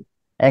एंग्री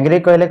एंग्री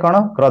कहले कोन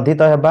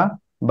क्रोधित हेबा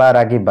बा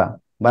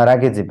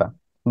रागी जिबा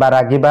बा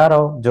रागिबार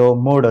जो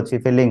मूड अछि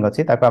फीलिंग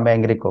अछि ताको हम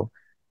एंग्री को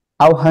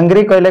आउ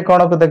हंग्री कहले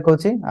कोन को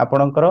देखौछि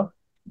आपणकर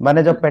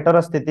माने जो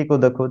पेटर स्थिति को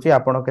देखौछि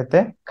आपण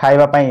केते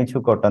खाइबा पई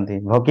इच्छुक अटंती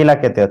भोकिला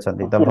केते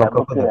अछंती तो भोकिला, भोक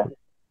को भोकिला।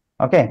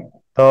 देखौ ओके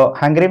तो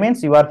hungry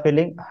means you are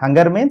feeling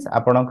hunger means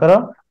आपणकर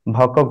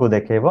भोक को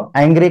देखेबो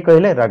एंग्री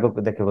कहले राग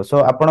को देखेबो सो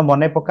आपण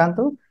मने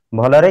पकांतु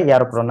भलरे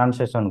यार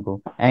प्रोनाउंसिएशन को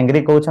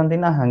एंग्री कहउछंती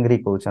ना हंग्री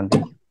कहउछंती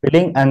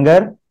फीलिंग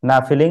एंगर ना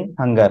feeling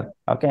hunger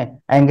okay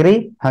angry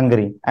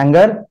hungry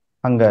anger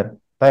hunger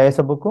तो ए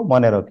सब को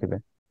मने रखिबे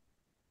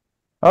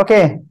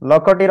ओके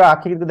लोकटीर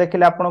आखि को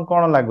देखिले आपण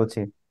कोन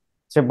लागुछि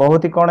से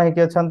बहुत ही कोन हे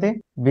कि अछंती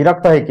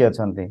विरक्त हे कि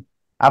अछंती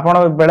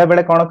आपण बेले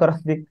बेले कोन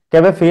करथि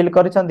केबे फील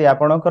करिसंती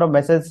आपणकर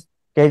मेसेज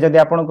के जदी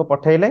आपण को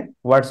पठेइले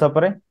व्हाट्सएप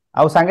रे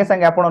आउ संगे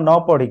संगे आपण न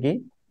पढी की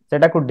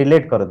सेटा को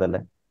डिलीट कर देले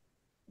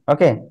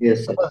ओके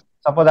Yes, sir.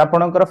 सपोज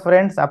आपणकर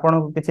फ्रेंड्स आपण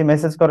को किछि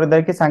मेसेज कर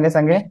दे कि संगे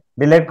संगे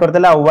डिलीट कर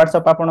देला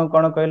व्हाट्सएप आपण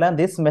कोन कहला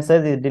this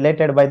message is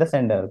deleted by the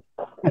sender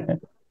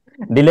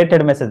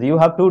deleted message you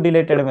have to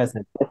deleted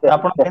message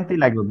आपण केंती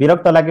लागो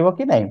विरक्त लागो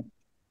कि नहीं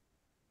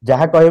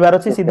जहा कहिबार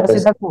अछि सीधा Yes.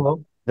 सीधा कहो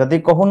जदि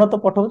कहून तो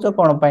पठौछ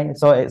कोन पई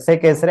सो से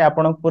केस रे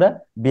आपण पूरा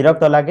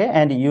विरक्त लागे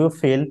एंड यू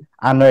फील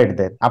अनोयड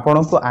देयर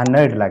आपण को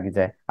अनोयड लागि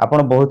जाय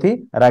आपण बहुत ही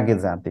रागी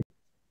जांती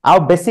आ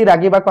बेसी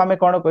रागिबा को हमें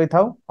कोन कहि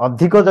थाउ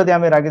अधिक जदि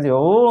हमें रागी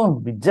ओ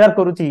विचार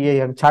करूची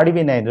ये छाड़ी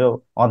भी नहीं जो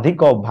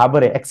अधिक भाव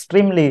रे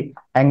एक्सट्रीमली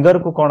एंगर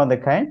को कोन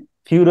देखाए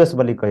फ्यूरियस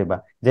बोली कहबा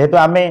जेहेतु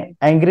हमें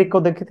एंग्री को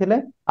देखिथिले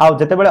आ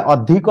जते बेले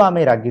अधिक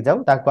हमें रागी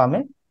जाउ ताको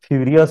हमें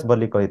फ्यूरियस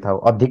बोली कहि थाउ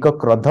अधिक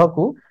क्रोध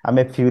को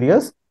हमें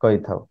फ्यूरियस कहि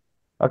थाउ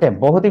ओके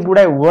बहुत ही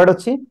गुडा वर्ड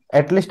अछि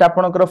एटलीस्ट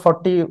आपनकर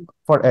 40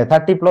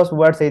 30 प्लस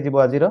वर्ड्स हे जिवो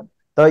आजिरो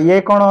तो ये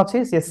कोन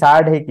अछि से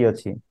सैड हे कि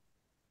अछि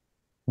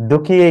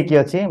दुखी हे कि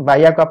अछि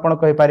बाया को आपण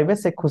कहि परिबे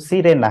से खुशी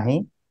रे नाही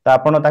तो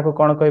आपण ताको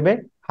कोन कहबे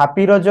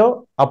हैप्पी रो जो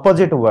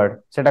अपोजिट वर्ड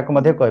सेटा को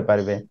मध्ये कहि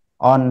परिबे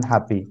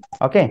अनहैप्पी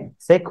ओके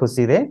से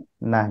खुशी रे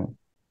नाही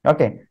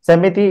ओके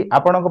सेमिति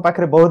आपण को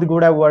पाखरे बहुत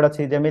गुडा वर्ड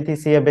अछि जेमिति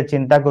सी एबे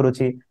चिंता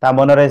करूची ता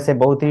मन रे से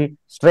बहुत ही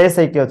स्ट्रेस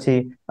हे कि अछि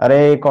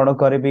अरे कोन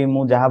करबी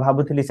मु जहा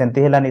भाबुथिली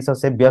सेंती हेलानी सो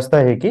से व्यस्त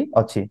हे कि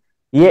अछि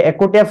ये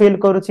एकुटिया फील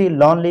करूची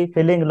लोनली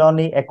फीलिंग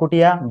लोनली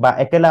एकुटिया बा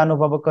एकेला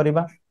अनुभव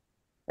करिबा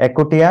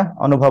एकुटिया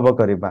अनुभव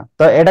करिबा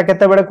तो एटा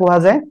केते बेले कुहा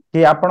जाय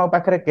कि आपण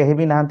पाखरे केहि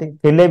भी नाहंती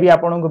थिले भी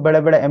आपण को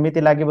बेले बेले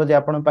एमिति लागिबो जे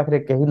आपण पाखरे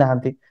केहि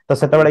नाहंती तो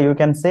सेते बेले you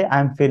can say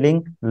I am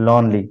feeling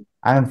lonely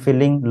I am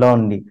feeling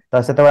lonely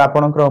तो सेते बेले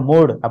आपणकर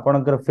मूड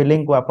आपणकर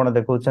फीलिंग को आपण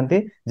देखौछंती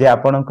जे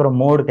आपणकर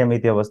मूड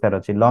केमिति अवस्था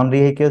रछि लोनली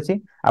हे कि अछि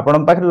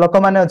आपण पाखरे लोक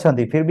माने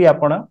अछंती फिर भी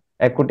आपण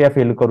एकुटिया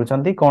फील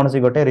करूछंती कोनसी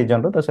गोटे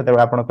रीजन रो तो सेते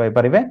बेले आपण कहि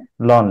परिबे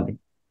लोनली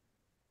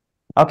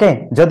ओके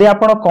जदि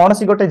आपण कौन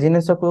सी गोटे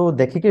जिनिस को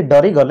देखिकी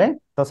डरी गले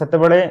तो सेते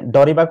बेले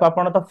डरिबा को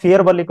आपण तो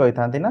फियर बोली कहि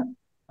थांती ना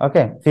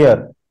ओके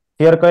फियर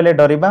फियर कहले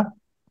डरिबा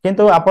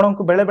किंतु आपण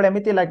को बेले बेले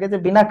एमिति लागे जे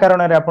बिना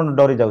कारण रे आपण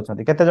डरी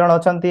जाउछंती केते जण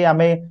अछंती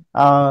आमे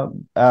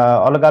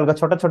अलग अलग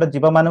छोट छोट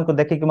जीव मानन को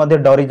देखिकी मध्ये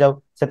डरी जाउ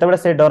सेते बेले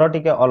से डर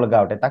टिके अलग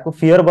आउटे ताकू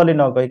फियर बोली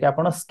न कहि कि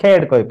आपण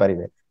स्केर्ड कहि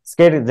परिबे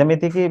स्केर्ड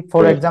जेमिति कि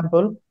फॉर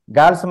एग्जांपल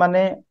गर्ल्स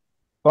माने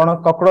कोन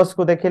कॉकरोच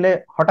को देखिले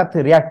हठात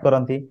रिएक्ट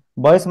करंती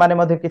बॉयज माने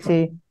मध्ये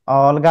किछि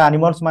अलगा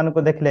एनिमल्स मान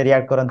को देखले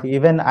रिएक्ट करंती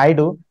इवन आई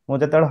डू मु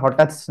जतल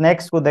हठात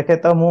स्नेक्स को देखे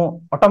तो मु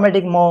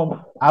ऑटोमेटिक मो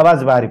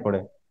आवाज बाहरी पड़े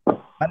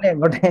माने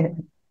गोटे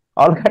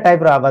अलगा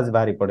टाइप रो आवाज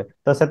बाहरी पड़े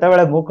तो सेते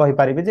बेले मु कहि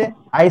परिबी जे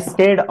आई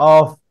स्केर्ड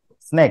ऑफ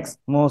स्नेक्स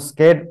मु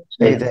स्केर्ड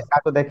हे जे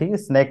काको देखि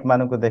स्नेक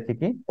मान को देखि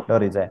कि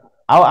डरी जाय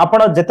आ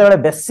आपण जते बेले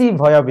बेसी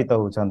भयभीत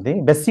होउछंती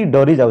बेसी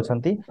डरी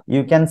जाउछंती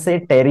you can say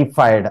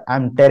terrified I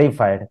am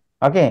terrified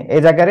okay ए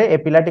जगह रे ए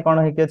पिलाटी कोन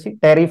हे कि अछि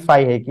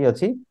टेरिफाई हे कि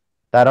अछि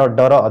तार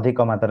डर अधिक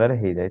मात्रा रे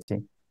हे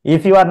जायछि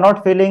if you are not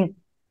feeling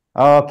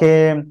okay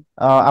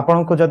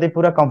आपन को जदी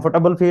पूरा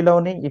कंफर्टेबल फील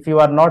होनी if you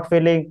are not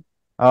feeling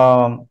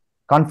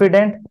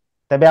confident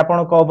तबे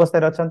आपण को अवस्था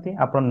रे अछंती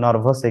आपण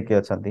नर्वस हे कि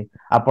अछंती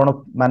आपण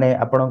माने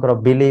आपणकर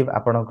बिलीव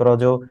आपणकर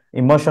जो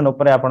इमोशन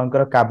ऊपर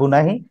आपणकर काबू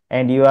नाही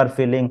and you are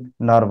feeling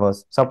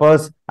nervous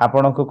suppose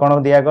आपण को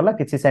कोन दिया गला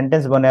किछि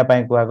सेंटेंस बनेया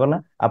पई कुआ गला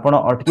आपण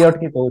अटकी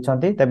अटकी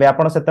कहउछंती तबे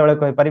आपण सेते बेले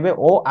कहि परिबे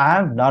ओ I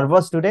am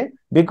nervous today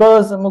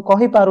because मु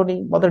कहि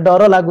पारुनी मते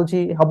डर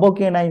लागुची हबो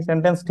कि नाही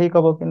सेंटेंस ठीक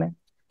हबो कि नाही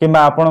किबा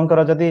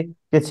आपणकर जदी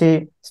किछि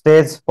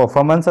स्टेज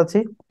परफॉर्मेंस अछि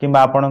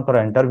किबा आपणकर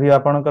इंटरव्यू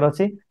आपणकर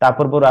अछि ता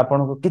पूर्व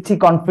आपण को किछि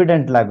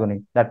confident लागुनी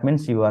that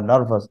means you are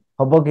nervous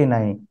हबो कि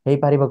नाही हेई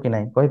पारिबो कि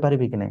नाही कहि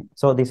पारिबी कि नाही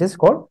so this is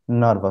called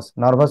nervous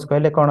nervous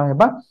कहले कोन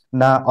हेबा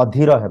ना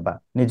अधीर हेबा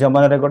निज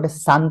मन रे गोटे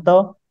शांत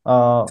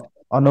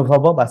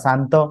अनुभव बा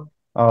शांत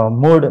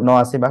मूड न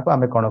आसीबा को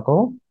आमे कोन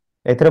कहू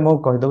एथरे मु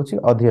कहि दउची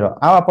अधीर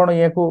आ आपण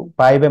याकू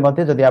पाइबे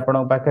मध्ये जदि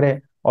आपण पाखरे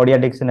ओडिया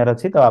डिक्शनरी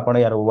अछि तो आपण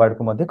यार वर्ड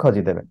को मध्ये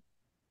खोजी देबे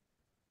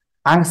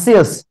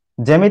anxious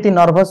जेमिति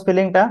नर्वस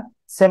फीलिंग टा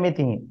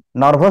सेमिति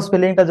नर्वस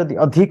फीलिंग टा जदि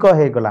अधिक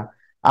हे गला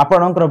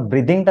आपणकर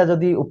ब्रीदिंग टा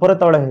जदि ऊपर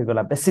तळे हे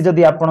गला बेसी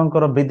जदि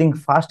आपणकर ब्रीदिंग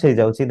फास्ट हे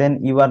जाउची then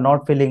you are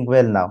not feeling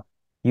well now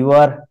you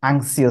are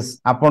anxious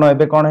आपण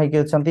एबे कोन हे कि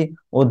अछंती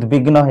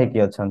उद्विग्न हे कि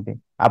अछंती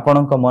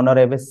आपणक मन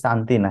रे एबे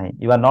शांति नाही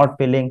you are not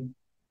feeling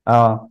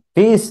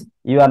piece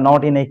you are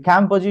not in A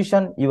calm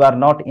position you are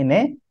not in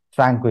A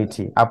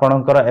tranquility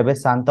आपणकर एबे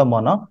शांत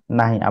मन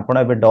नाही आपण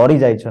एबे डरी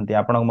जाइछंती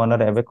आपणक मन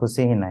रे एबे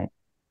खुशी ही नाही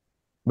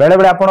बेले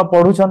बेले आपण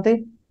पढुछंती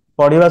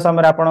पढिबा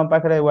समय आपण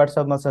पाखरे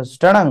व्हाट्सएप मेसेज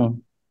स्टडंग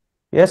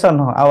यस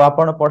नो आ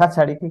आपण पढा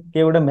छाडी कि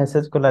के गोटे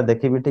मेसेज कोला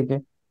देखिबी ठीक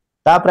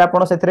तापर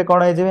आपण सेथरे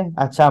कोन हे जिवे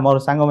अच्छा मोर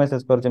संग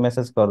मेसेज करछ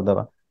मेसेज कर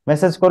दबा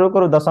मेसेज करू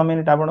करू 10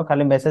 मिनिट आपण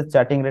खाली मेसेज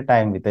चैटिंग रे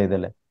टाइम बितै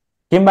देले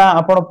किबा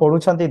आपण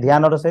पढुछंती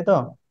ध्यान र सहित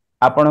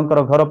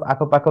आपणकर घर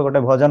आख पाख गोटे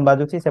भजन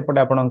बाजुची सेपटे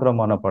आपणकर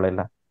मन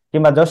पळेला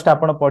किबा जस्ट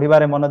आपण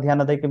पढिबारे मन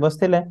ध्यान देकी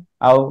बसथिले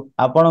आ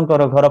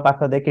आपणकर घर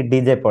पाख देखि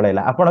डीजे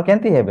पळेला आपण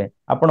केंती हेबे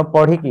आपण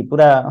पढी की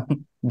पूरा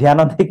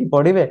ध्यान देकी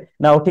पढिबे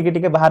ना उठी की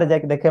टिके बाहर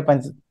जाके देखे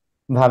पंच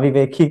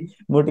भाबिबे कि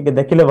मु टिके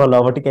देखिले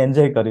भलो हो टिके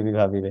एन्जॉय करिबी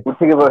भाबिबे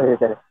उठी के पळै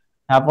जाय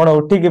आपण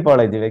उठी की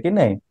पळै जिवे कि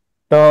नै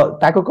तो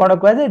ताको कोन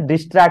कहै जे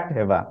डिस्ट्रैक्ट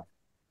हेबा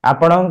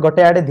आपण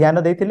गोटे आडे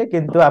ध्यान देथिले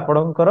किंतु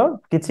आपणकर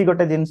किछि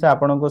गोटे जिंस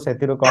आपणको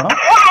सेतिरो कोन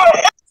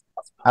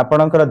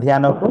आपणकर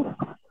ध्यान को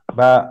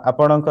बा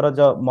आपणकर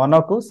जो मन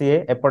को सी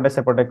एपटे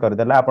सेपटे कर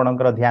देला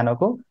आपणकर ध्यान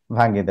को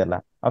भांगी देला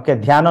ओके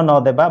ध्यान न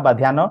देबा बा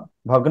ध्यान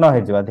भग्न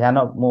हे जिबा ध्यान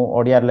मु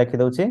ओडिया लिखि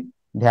दउची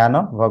ध्यान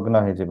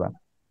भग्न हे जिबा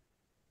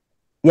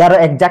यार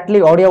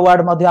एक्जेक्टली ओडिया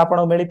वर्ड मध्ये आपण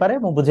मिली पारे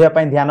मु बुझिया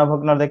पई ध्यान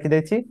भग्न देखि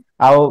देछि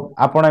आ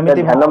आपण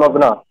एमिति ध्यान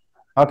मग्न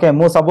ओके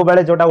मु सब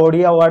बेले जोटा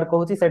ओडिया वर्ड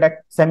कहूची सेटा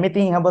सेमिति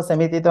ही हबो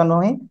सेमिति तो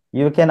नोही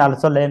you can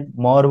also learn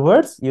more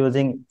words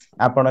using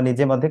आपण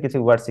निजे मध्ये किछि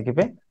वर्ड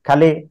सिखिबे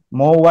खाली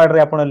मो वर्ड रे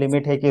आपण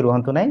लिमिट है कि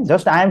रहंतु नै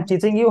just I am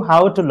teaching you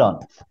how to learn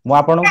मु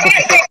आपण को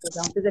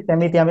चाहूची जे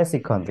केमिति हमें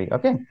सिखंती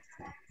ओके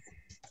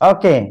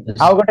ओके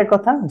आ गोटे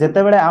कथा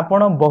जते बेले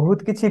आपण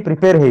बहुत किछि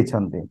प्रिपेयर हेइ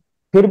छंती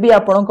फिर भी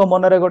आपण को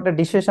मन रे गोटे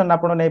डिसीजन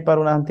आपण नै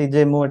पारु नांती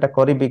जे मु एटा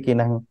करिबी कि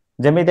नाही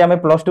जेमिति हमें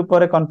 +2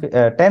 पर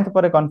 10th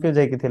पर कंफ्यूज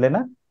हे कि थिले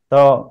ना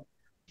तो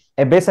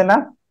एबे से ना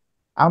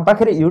आम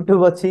पाखरे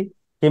यूट्यूब अच्छी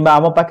किंबा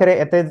आम पाखरे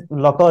एते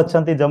लोक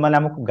अछंती जो माने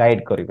हमकु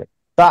गाइड करिवे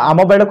तो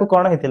आम बेले को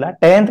कोन हेतिला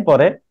 10th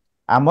परे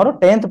हमर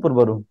 10th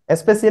पूर्वरु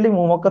स्पेशली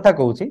मु मो कथा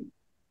कहूची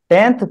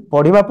 10th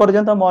पढिबा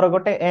पर्यंत मोर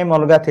गोटे एम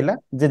अलगा थिला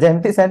जे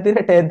जेंति सेंति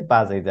रे 10th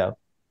पास हे जाओ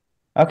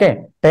ओके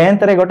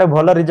 10th रे गोटे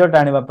भलो रिजल्ट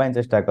आनिबा पई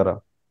चेष्टा करो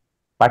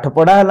पाठ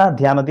पढा हला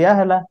ध्यान दिया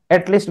हला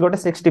एटलीस्ट गोटे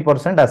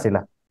 60% आसिला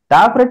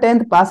तापरे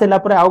 10th पास हैला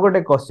परे आ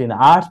गोटे क्वेश्चन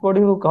आर्ट्स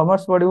पढिबु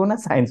कॉमर्स पढिबु ना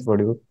साइंस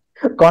पढिबु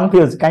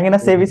कंफ्यूज काहे ना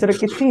से विषय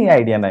किछि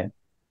आईडिया नै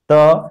तो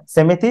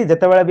सेमिति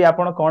जते बेले भी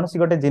आपण कोनसी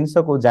गोटे जिंस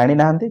को जानि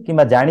नाहंती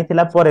किबा जानि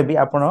थिला परे भी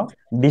आपण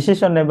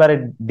डिसीजन नेबारे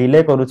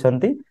डिले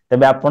करूछंती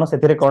तबे आपण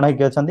सेथिरे कोन हे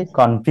कि अछंती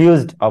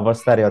कंफ्यूज्ड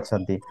अवस्था रे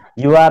अछंती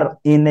you are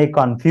in a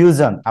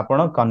confusion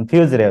आपण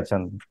कंफ्यूज रे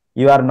अछंती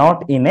you are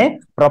not in a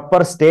proper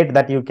state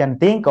that you can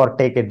think or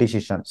take a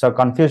decision so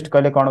confused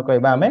कहले कोन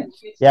कहबा हमें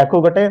याकू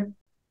गोटे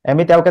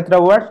एमिति आउ केतरा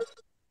वर्ड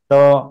तो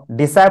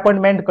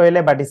डिसअपॉइंटमेंट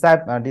कहले बा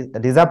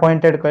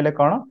डिसअपॉइंटेड कहले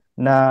कोन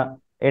ना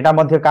एटा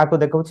मध्य काकू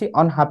देखौची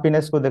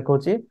अनहैप्पीनेस को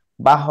देखौची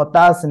बा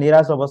हताश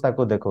निराश अवस्था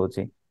को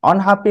देखौची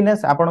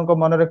अनहैप्पीनेस आपन को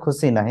मन रे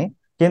खुशी नाही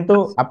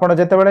किंतु आपण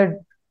जते बेले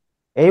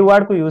ए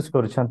वर्ड को यूज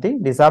करछंती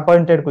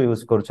डिसअपॉइंटेड को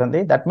use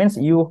करछंती that means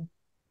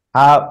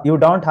you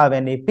don't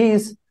have any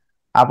peace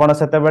आपण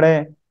सेते बेले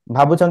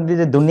भाबुचंती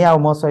जे दुनिया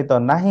मो सहित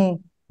नाही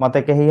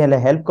मते केही हेले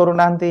हेल्प करू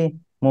नांती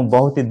मु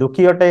बहुत ही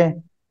दुखी अटे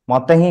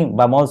मते ही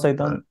बा मो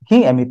सहित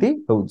ही एमिति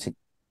होउची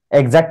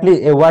एक्जेक्टली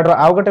ए वर्ड रो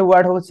आउ गोटे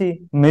वर्ड होउची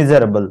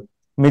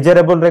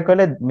मिजरेबल रे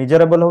कहले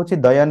मिजरेबल होउची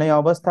दयनीय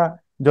अवस्था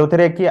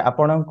जोथरे कि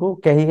आपन को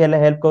केही हेले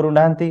हेल्प करू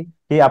नांती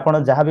कि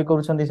आपण जहां भी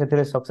करूछंती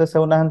सेथिरे सक्सेस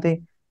हो नांती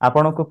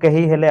आपण को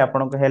केही हेले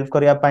आपण को हेल्प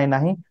करिया पाई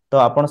नाही तो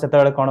आपण सेते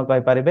बेले कोन कहि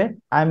परिबे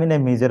I am in A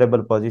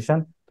miserable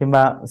position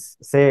किबा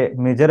से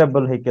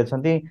मिजरेबल हे के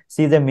छंती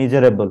सी इज ए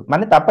मिजरेबल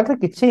माने ता पाखरे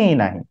किछि ही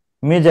नाही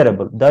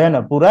मिजरेबल दयन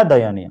पूरा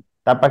दयनीय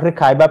ता पाखरे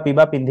खाइबा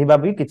पीबा पिंधिबा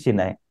भी किछि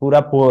नाही पूरा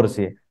पुअर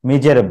से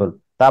मिजरेबल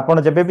ता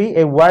आपण जबे भी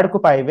ए वर्ड को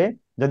पाइबे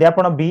जदि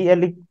आपण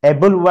बीएल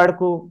एबल वर्ड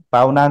को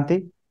पाउ नांती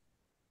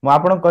मु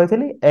आपण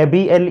कहितली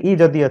एबीएलई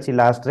जदि अछि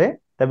लास्ट रे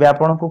तबे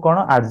आपण को कोन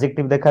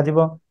एडजेक्टिव देखा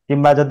जिवो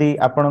किबा जदि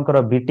आपणकर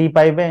बीटी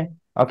पाइबे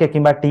ओके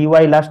किबा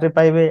टीवाई लास्ट रे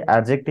पाइबे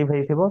एडजेक्टिव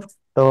हेथिबो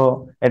तो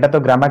एटा तो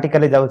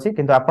ग्रामेटिकली जाउची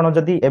किंतु आपण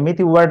जदि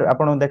एमिति वर्ड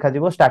आपण देखा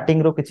जिवो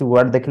स्टार्टिंग रो किछि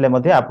वर्ड देखले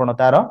मध्ये आपण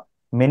तार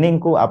मीनिंग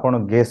को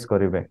आपण गेस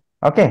करिवे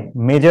ओके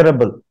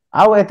मेजरेबल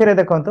आउ एथिरे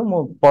देखंतु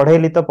मु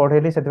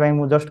पढेली सेति पई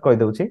मु जस्ट कहि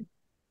दउची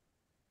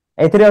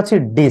एथिरे अछि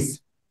डिस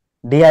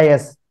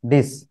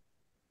डिस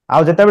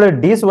आउ जते बेले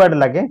डिस वर्ड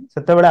लागे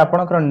सेते बेले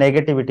आपणकर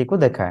नेगेटिविटी को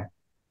देखाए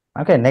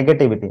ओके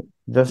नेगेटिविटी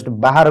जस्ट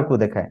बाहर को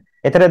देखाए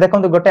एथरे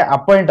देखंतु गोटे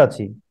अपॉइंट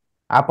अछि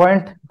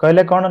अपॉइंट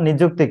कहले कोन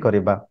नियुक्ति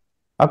करबा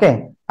ओके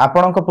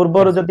आपनक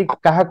पूर्वरु जदि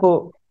काहाको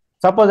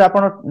सपोज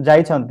आपण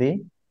जाइछंती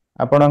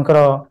आपनकर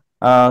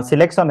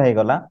सिलेक्शन हे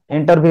गला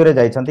इंटरव्यू रे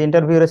जाइछंती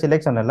इंटरव्यू रे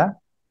सिलेक्शन हैला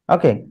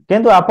ओके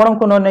किंतु आपण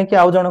को न नै कि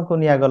आउ जण को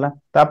निया गला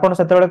त आपण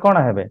सेते बेले कोन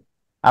हेबे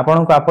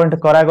आपण को अपॉइंट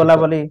करा गला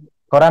बोली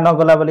करा न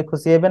गला बोली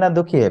खुशी हेबे ना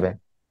दुखी हेबे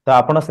तो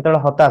आपण सेते बेले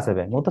हताश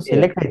हेबे मु तो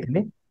सिलेक्ट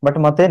हेतिली बट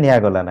मते निया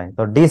गला नै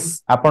तो डिस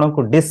आपण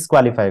को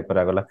डिस्क्वालिफाई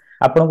करा गला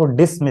आपण को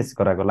डिसमिस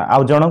करा गला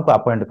आउ जण को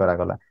अपॉइंट करा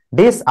गला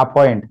डिस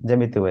अपॉइंट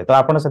जेमिति हुए तो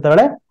आपण सेते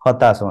बेले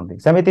हताश होंदी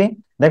सेमिति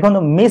देखो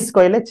मिस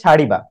कहले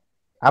छाड़ीबा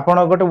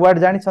आपण गोटे वर्ड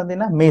जानि छथि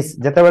ना मिस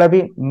जते बेले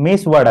भी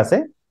मिस वर्ड आसे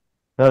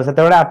तो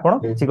सेते बेले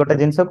आपण छि गोटे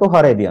जिंस को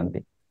हरे दियंती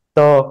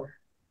तो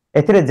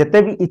एथिरे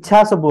जते भी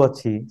इच्छा सब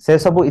अछि से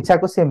सब इच्छा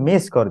को से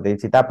मिस कर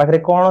देछि ता पाखरे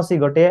कोनोसी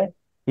गोटे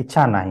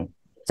इच्छा नाही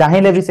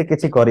चाहिले भी से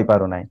किछि करि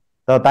पारु नाही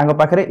तो तांग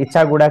पाखरे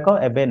इच्छा गुडा को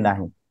एबे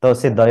नाही तो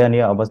से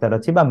दयनीय अवस्था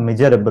रछि बा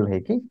मिजरेबल हे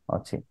कि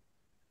अछि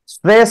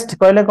स्ट्रेस्ड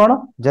कहले कोन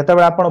जते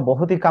बेले आपण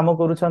बहुत ही काम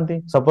करूछंती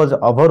सपोज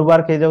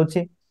ओवरवर्क हे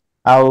जाउछि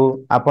आउ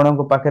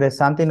आपणको पाखरे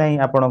शांति नहीं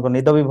आपणको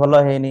निद भी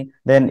भलो हेनी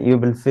then you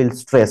will feel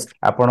stressed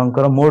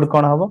आपणकर मूड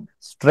कोन हबो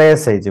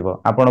स्ट्रेस हे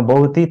जिवो आपण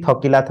बहुत ही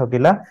थकिला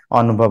थकिला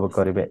अनुभव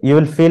करिवे you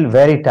will feel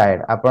very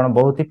tired आपण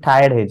बहुत ही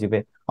टायर्ड हे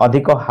जिवे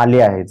अधिक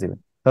हालिया हे जिवे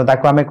तो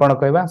ताको हमें कोन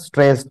कहबा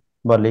स्ट्रेस्ड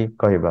बोली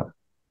कहबा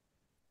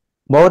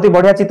बहुत ही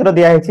बढ़िया चित्र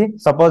दिया हेछि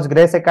सपोज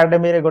ग्रेस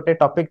एकेडमी रे गोटे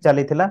टॉपिक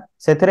चलीथिला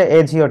सेथरे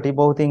ए झियोटी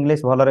बहुत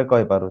इंग्लिश भलो रे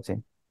कहि पारुछि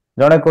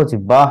जणे कहछि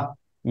वाह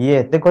ये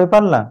एते कहि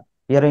पारला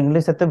यार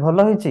इंग्लिश एते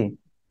भलो होइछि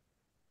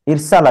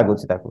ईर्षा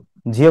लागुछि ताकू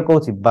झियो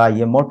कहछि बा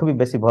ये मोठू भी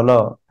बेसी भलो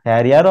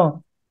हेयर यार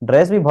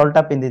ड्रेस भी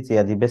भलटा पिंदिछि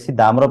आज बेसी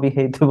दाम रो भी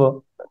हेइथबो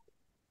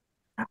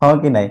हां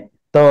कि नाही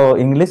तो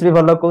इंग्लिश भी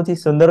भलो कहछि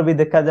सुंदर भी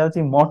देखा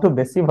जाउछि मोठू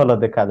बेसी भलो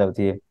देखा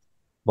जाउछि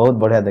बहुत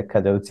बढ़िया देखा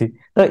जाउछि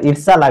तो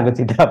ईर्षा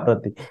लागुछि ता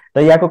प्रति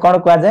तो याको कोन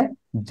कहआ जाय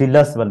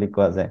जिलस बोली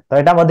कहआ जाय तो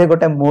एटा मध्ये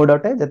गोटे मूड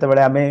अटे जते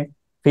बेले हमें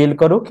फील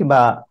करू किबा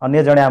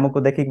अन्य जणे हमकु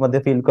देखि मध्ये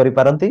फील करि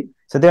पारंती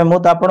सेते मु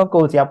त आपण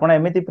कहूची आपण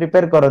एमिति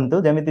प्रिपेयर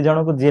करंतु जेमिति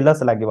जणको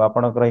जिलस लागिबो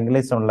आपणकर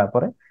इंग्लिश सुनला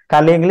परे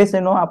खाली इंग्लिश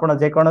नो आपण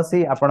जे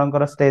कोनसी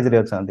आपणकर स्टेज रे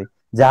अछंती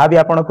जहा भी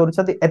आपण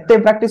करूछंती एते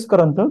प्रैक्टिस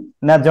करंतु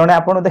ना जणे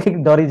आपण देखि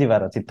डरी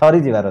जिवार अछि थरी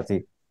जिवार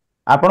अछि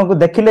आपण को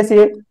देखिले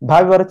से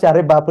भाबिवर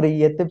चारे बाप रे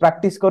एते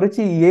प्रैक्टिस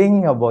करूची ये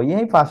ही हबो ये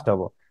ही फास्ट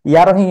हबो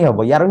यार ही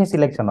हबो यार ही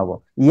सिलेक्शन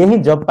हबो ये ही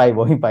जॉब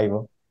पाइबो ही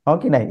पाइबो हां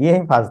कि नाही ये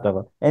ही फास्ट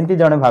हबो एंती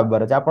जणे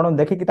भाबिवर अछि आपण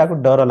देखि कि ताको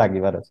डर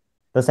लागिवार अछि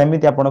तो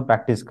सेमिति आपण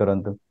प्रैक्टिस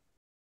करंतु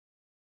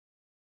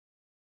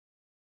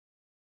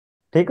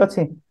ठीक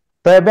अछि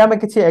तो एबे हमें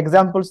किछि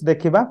एग्जांपल्स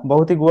देखिबा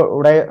बहुत ही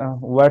उडाय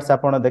वर्ड्स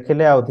आपण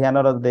देखिले आ ध्यान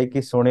र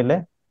देकी सुनिले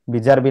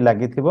विचार भी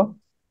लागिथिबो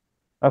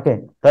ओके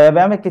तो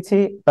एबे हमें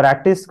किछि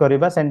प्रैक्टिस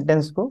करिबा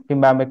सेंटेंस को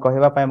किबा हमें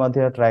कहबा पय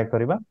मध्ये ट्राई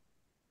करिबा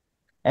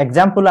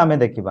एग्जांपल हमें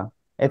देखिबा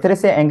एथरे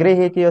से एंग्री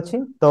हे कि अछि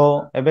तो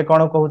एबे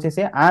कोन कहूछि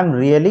से आई एम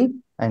रियली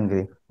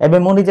एंग्री एबे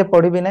मु निजे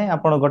पढिबि नै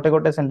आपण गोटे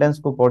गोटे सेंटेंस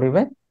को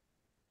पढिबे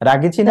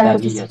रागी छि ना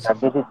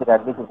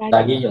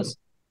रागी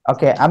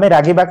ओके आमे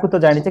रागीबा को तो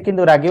जानि छे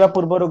किंतु रागीबा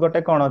पूर्वरु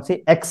गोटे कोन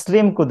अछि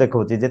एक्सट्रीम को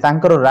देखौछि जे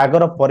तांकर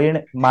रागर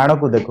परिमाण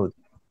को देखौछि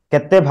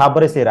केते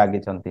भाबरे से रागी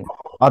छंती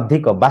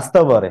अधिक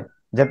वास्तव रे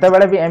जते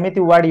बेले भी एमिति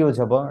वर्ड यूज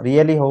हबो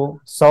रियली हो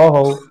सो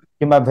हो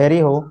किबा वेरी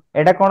हो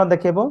एटा कोन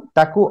देखेबो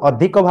ताकू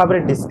अधिक भाबरे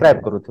डिस्क्राइब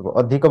करूथबो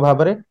अधिक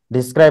भाबरे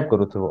डिस्क्राइब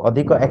करूथबो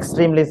अधिक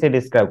एक्सट्रीमली से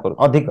डिस्क्राइब करू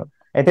अधिक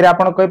एतिरे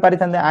आपण कहि पारि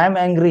छन्ते आई एम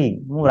एंग्री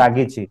मु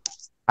रागी छी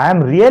आई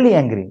एम रियली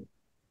एंग्री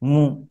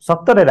मु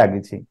सत्तरे रागी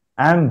छी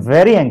आई एम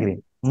वेरी एंग्री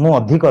मु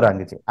अधिक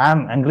रागी छी I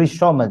am angry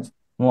so much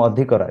मु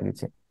अधिक रागी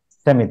छी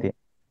सेमिति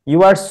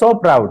you are so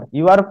proud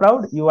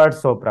you are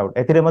so proud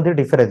एथिरे मध्ये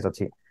डिफरेंस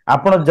अछि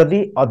आपण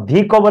जदी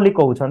अधिक बोली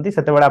कहउछंती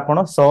सेते बेला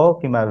आपण सो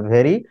किमा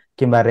वेरी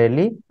किमा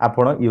रियली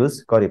आपण यूज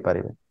करि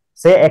परिबे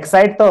से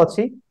एक्साइट तो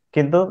अछि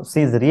किंतु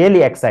सी इज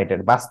रियली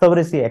एक्साइटेड वास्तव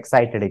रे सी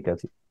एक्साइटेड एक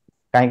अछि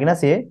काहे कि ना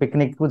सी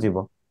पिकनिक को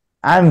जीवो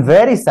I am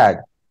very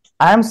sad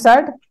I am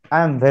sad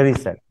I am very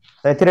sad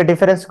तो एथिरे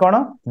डिफरेंस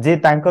कोन जे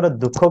तांकर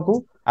दुख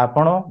को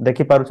आपण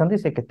देखि पारुछंती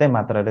से केते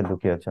मात्रा रे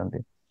दुखी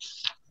अछंती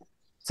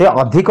से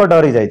अधिक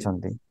डरी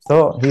जाइछंती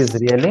सो ही इज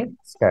रियली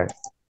स्कैर्ड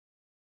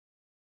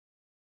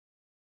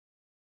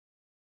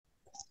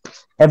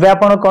एबे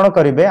आपण कोन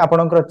करिवे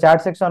आपणकर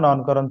चैट सेक्शन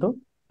ऑन करंतु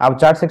आ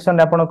चैट सेक्शन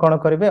रे आपण कोन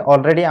करिवे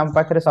ऑलरेडी हम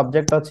पाखरे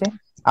सब्जेक्ट अछि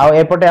आ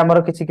एपटे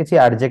हमर किछि किछि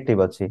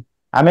एडजेक्टिव अछि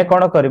आमे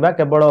कोन करिबा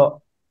केवल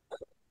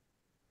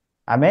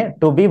आमे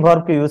टू बी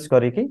वर्ब के यूज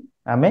करिकि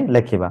आमे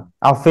लेखिबा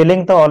आ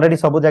फीलिंग तो ऑलरेडी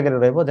सब जगह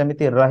रहबो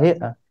जेमिति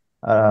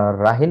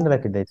राहिल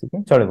रखि दैछि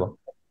कि चलिबो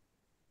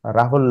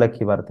राहुल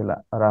लेखिबार थिला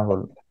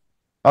राहुल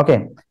ओके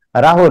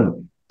राहुल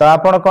तो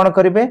आपण कोन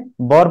करिवे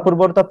बर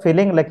पूर्व तो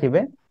फीलिंग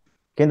लेखिबे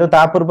किंतु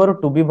ता पूर्व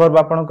टू बी वर्ब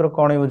आपनकर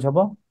कोन यूज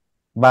हबो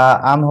बा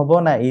आम हबो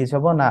ना इज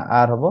हबो ना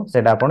आर हबो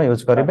सेटा आपण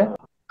यूज करिवे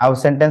आ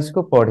सेंटेंस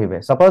को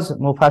पढिबे सपोज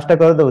मु फर्स्ट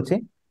कर दउची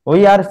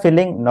we are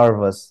feeling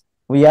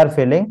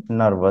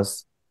nervous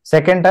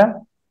second टा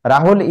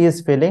राहुल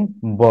इज फीलिंग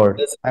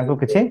बोर्ड ताको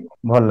किछि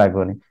भल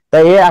लागोनी तो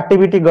ये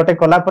एक्टिविटी गोटे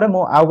कला परे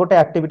मु आउ गोटे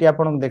एक्टिविटी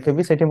आपन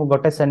देखिबी सेठी मु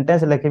गोटे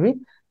सेंटेंस लिखिबी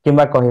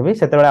किबा कहिबी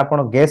सेतेबेले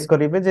आपन गेस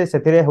करिवे जे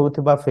सेतिरे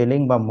होउथिबा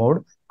फीलिंग बा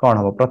मूड कोन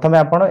हो प्रथमे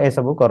आपन ए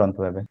सब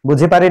करंतु एबे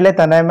बुझी पारिले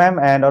तनय मैम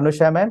एंड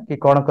अनुषा मैम कि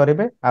कोन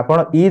करिवे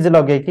आपन इज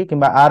लगे की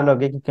किबा आर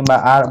लगे की किबा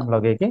आर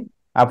लगे की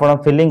आपन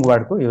फीलिंग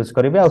वर्ड को यूज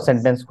करिवे और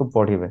सेंटेंस को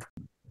पढिबे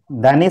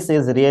Danish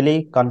is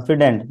really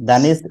confident.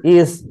 Danish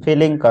is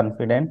feeling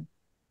confident.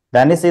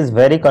 Danish is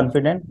very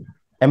confident.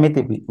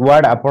 एमिति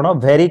वर्ड आपण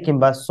very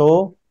किंबा so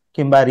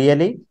किंबा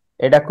really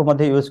एटा को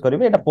मध्ये यूज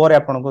करिवे एटा पर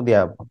आपण को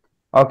दिया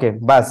ओके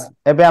बस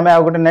एबे हमें आ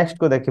गोटे नेक्स्ट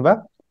को देखिबा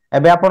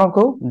एबे आपण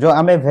को जो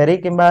हमें very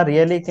किंबा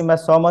really किंबा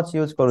so much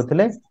यूज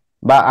करूथिले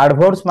बा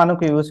एडवर्ब्स मान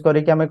को यूज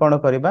करी कि हमें कोन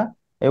करिबा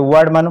ए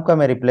वर्ड मान को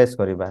हमें रिप्लेस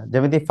करिबा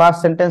जेमिति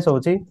फर्स्ट सेंटेंस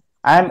होची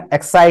I am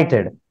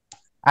excited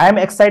I am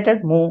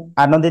excited मु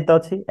आनंदित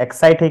अछि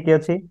एक्साइट हेकी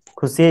अछि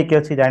खुशी हेकी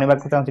अछि जानिबा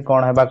को चाहछि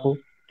कोन हेबा को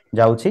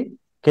जाउछि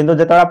किंतु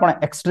जेतरा आपण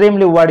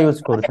एक्सट्रीमली वर्ड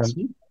यूज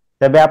करूछंती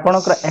तबे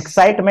आपणकर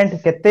एक्साइटमेंट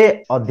केते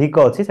अधिक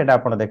अछि सेटा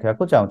आपण देखबा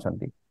को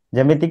चाहछंती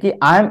जेमिति कि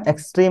आई एम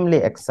एक्सट्रीमली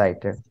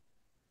एक्साइटेड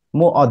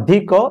मु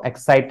अधिक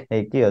एक्साइट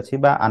हेकी अछि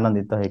बा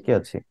आनंदित हेकी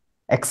अछि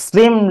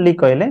एक्सट्रीमली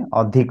कहले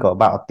अधिक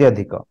बा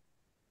अत्यधिक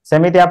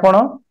सेमिति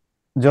आपण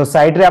जो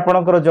साइड रे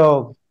आपणकर जो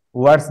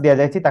वर्ड्स दिया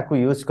जायछि ताकू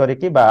यूज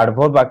करके बा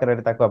एडवर्ब आकार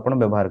रे ताकू आपण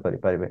व्यवहार करि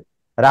परिबे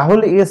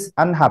Rahul is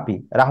unhappy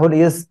Rahul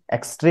is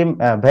extreme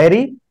very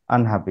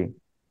unhappy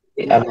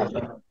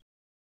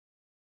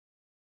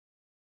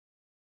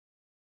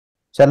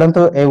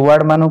चलंतु a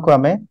word मानु को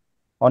हमें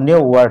अन्य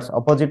वर्ड्स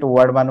अपोजिट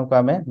वर्ड मानु को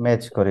हमें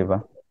मैच करिबा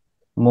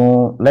मु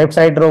लेफ्ट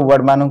साइड रो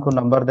वर्ड मानु को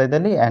number they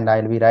Delhi and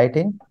I will be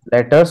writing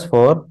letters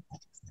for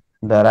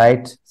the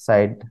right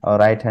side और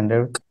राइट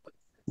हैंडेड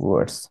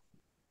वर्ड्स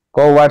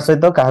को वर्ड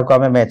सहित काहा को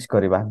हमें मैच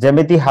करिबा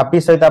जेमिति हैप्पी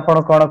सहित आपण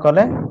कोन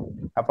कले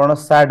आपण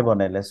सैड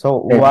बनेले सो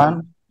 1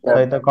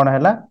 सहित कोन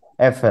हैला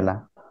एफ हैला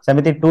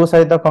सेमिति 2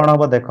 सहित कोन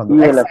होबो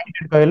देखंतु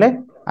एक्साइटेड कहले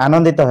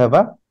आनंदित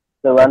हेबा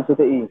तो 1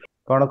 से ई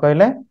कोन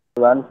कहले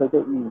 1 से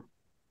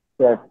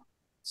ई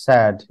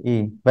sad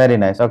E very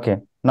nice okay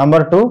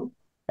number 2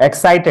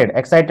 excited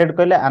excited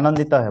कहले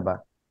आनंदित हेबा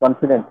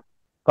कॉन्फिडेंट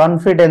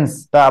कॉन्फिडेंस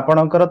तो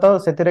आपणकर तो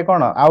सेतिरे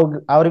कोन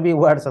आउर भी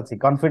वर्ड्स अछि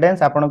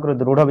कॉन्फिडेंस आपणकर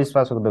दृढ़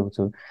विश्वास को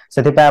देखछु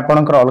सेति पय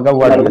आपणकर अलगा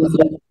वर्ड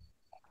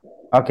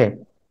ओके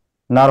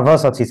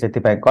नर्वस अछि सेति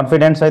पय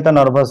कॉन्फिडेंस सहित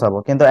नर्वस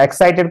हबो किंतु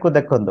एक्साइटेड को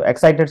देखंतु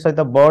एक्साइटेड सहित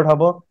बोर्ड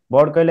हबो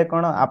बोर्ड कहले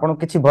कोन आपन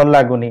किछि भल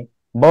लागुनी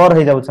बोर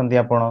हे जाउछंती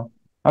आपन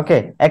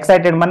ओके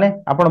एक्साइटेड माने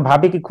आपन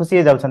भाबी कि खुशी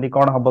हे जाउछंती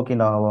कोन हबो कि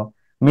न हबो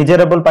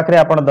मिजरेबल पाखरे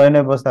आपन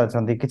दयनीय अवस्था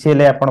अछंती किछि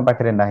हेले आपन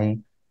पाखरे नाही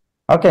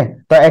ओके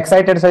तो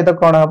एक्साइटेड सहित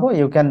कोन हबो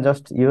you can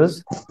just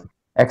use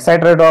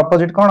excited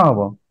opposite कोन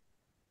हबो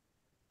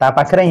ता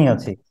पाखरे ही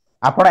अछि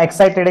आपण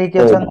एक्साइटेड हे कि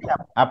अछंती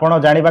आपण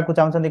जानिबा को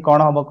चाहछंती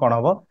कोन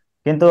हबो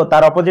किंतु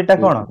तार ऑपोजिट ता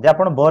कोन जे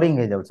आपण बोरिंग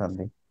हे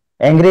जाउछंती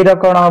एंग्री रो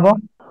कोन हबो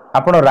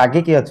आपण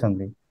रागी कि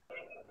अछंती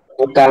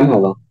तो काम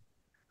हबो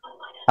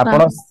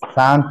आपण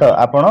शांत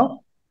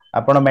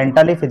आपण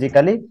मेंटली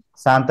फिजिकली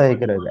शांत हे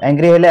कि रहबे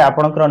एंग्री हेले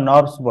आपणकर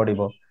नर्व्स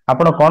बढ़िबो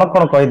आपण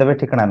कोन कहि देबे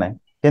ठिकना नै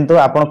किंतु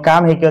आपण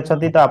काम हे कि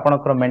अछंती तो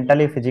आपणकर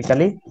मेंटली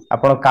फिजिकली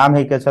आपण काम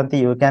हे कि अछंती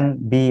you can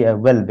be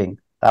well being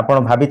आपण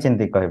भाबी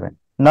चिंती कहबे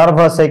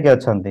नर्वस हे कि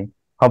अछंती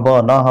हबो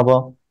न हबो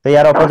तो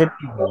यार ऑपोजिट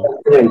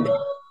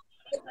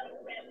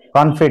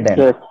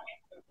कॉन्फिडेंट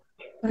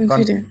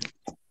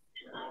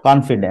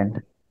कॉन्फिडेंट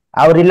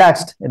आउ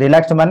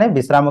रिलैक्स्ड माने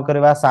विश्राम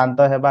करबा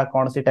शांत हेबा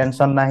कोनसी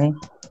टेंशन नाही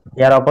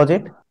यार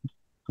ऑपोजिट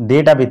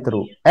डेटा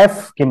भितरु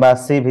एफ किबा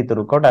सी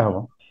भितरु कोटा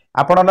हबो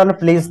आपण नले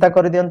प्लीज ता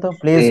कर दियंतो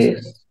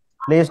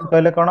प्लीज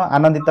कहले कोन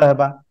आनंदित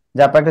हेबा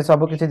जा पाके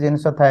सब किछि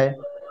जिंस थाए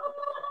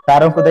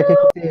तारो को देखि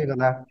खुशी हे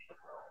गला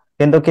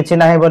किंतु किछि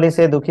नाही बोली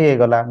से दुखी हे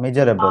गला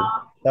मिजरेबल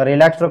तो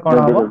रिलैक्स्ड कोन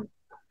हबो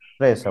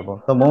फ्रेश हबो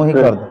तो मु ही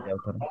कर दे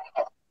जाउथर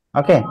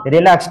ओके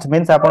रिलैक्स्ड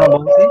मींस आपण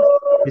बहुत ही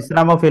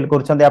विश्राम फील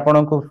करछंती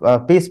आपण को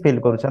पीस फील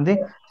करछंती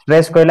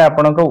स्ट्रेस कहले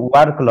आपण को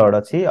वर्क लोड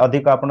अछि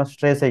अधिक आपण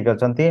स्ट्रेस हे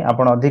गछंती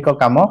आपण अधिक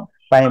काम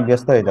पाए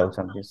व्यस्त हे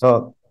जाउछंती so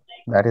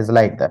that is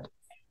like that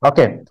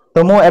okay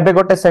तो मु एबे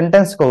गोटे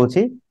सेंटेंस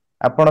कहूची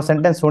आपण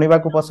सेंटेंस सुनिबा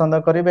को पसंद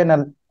करिवे ना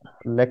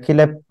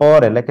लेखिला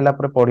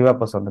पर पढिबा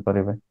पसंद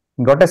करिवे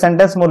गोटे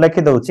सेंटेंस मु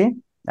लिखि दउची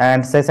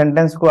एंड से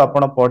सेंटेंस को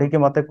आपण पढी के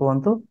मते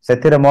कहंतु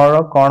सेथिरे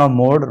मोर कोन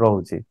मूड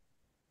रहउची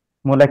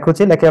मु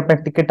लेखुची लेखिया पे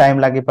टिके टाइम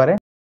लागि पारे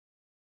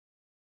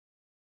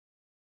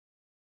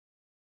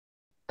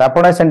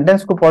आपण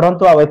सेंटेंस को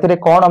पढंतु आ एथिरे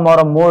कोन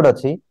मोर मूड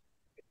अछि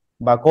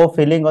बा को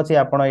फीलिंग अछि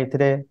आपण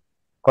एथिरे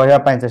कहया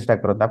पय चेष्टा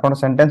करत आपण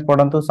सेंटेंस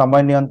पढंतु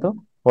समय नियंतु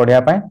पढिया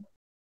पय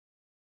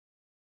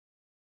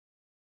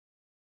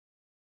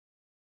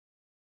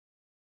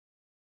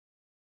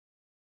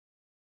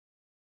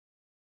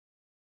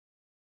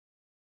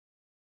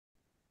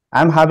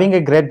I'm having a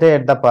great day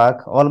at the park.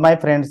 All my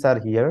friends are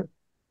here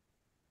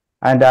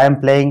and I am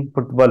playing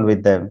football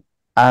with them.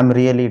 I am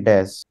really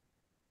dash.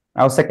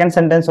 Our second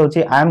sentence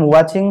hochi I am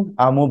watching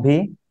a movie.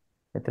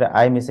 एथरे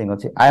I missing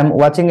होची I am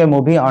watching a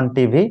movie on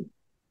TV.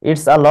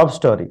 It's a love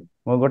story.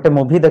 मो गोटे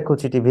movie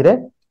देखुची TV रे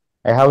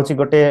एहा होची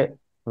गोटे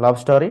love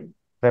story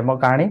प्रेम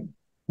कहानी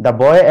The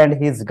boy and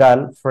his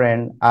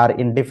girlfriend are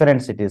in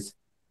different cities.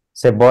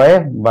 से boy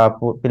बा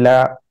पिला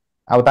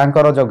आउ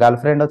तांकर जो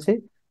गर्लफ्रेंड अछि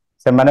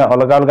से माने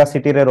अलग अलग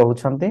सिटी रे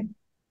रहउछंती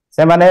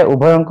से माने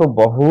उभयन को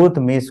बहुत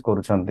मिस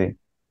करूछंती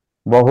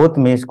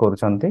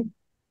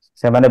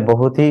से माने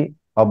बहुत ही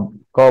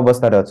क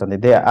अवस्था रे अछंती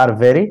they are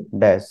very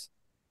dash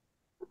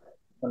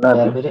They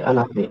are very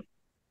unhappy.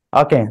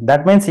 okay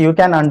that means you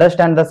can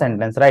understand the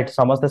sentence right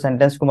समस्त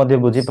सेंटेंस को मध्ये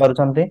बुझी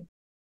पारुछंती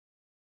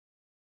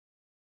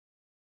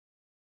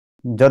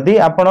जदि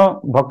आपण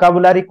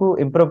वोकाबुलारी को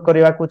इंप्रूव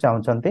करबा को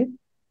चाहउछंती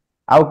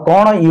आउ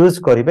कोन यूज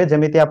करिवे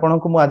जेमिति आपण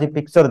को मु आज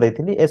पिक्चर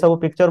देथिली ए सब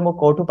पिक्चर मु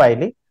कोठु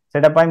पाइली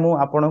सेटा पाई मु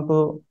आपण को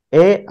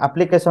ए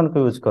एप्लीकेशन को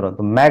यूज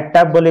करंतु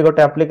मैकटैब बोली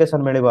गोटे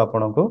एप्लीकेशन मिलिबो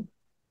आपण को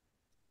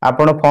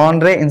आपण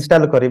फोन रे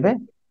इंस्टॉल करिवे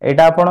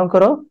एटा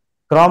आपणकर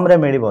क्रोम रे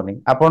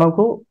मिलिबोनी आपण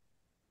को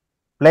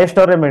प्ले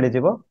स्टोर रे मिलि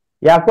जिवो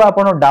या को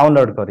आपण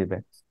डाउनलोड करिवे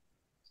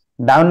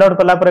डाउनलोड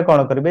कला परे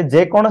कोन करिवे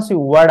जे कोनसी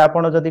वर्ड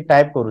आपण जदी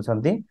टाइप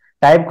करूछंती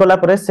टाइप कला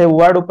परे से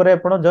वर्ड ऊपर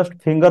आपण जस्ट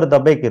फिंगर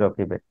दबे की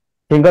रखिबे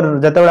फिंगर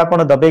जते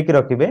आपण दबे की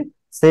रखिबे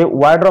से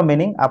वर्ड रो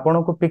मीनिंग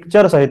आपण को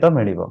पिक्चर सहित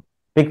मिलिबो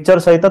पिक्चर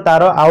सहित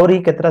तारो आउरी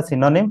केतरा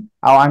सिनोनिम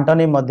आ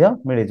एंटोनिम मध्ये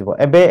मिलि जिवो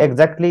एबे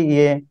एग्जैक्टली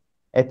ये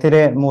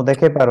एथिरे मु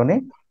देखे पारुनी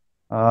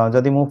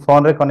जदि मु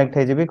फोन रे कनेक्ट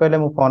हे जिबी कहले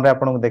मु फोन रे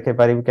आपण को देखे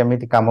पारिबी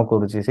केमिति काम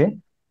करूची से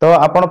तो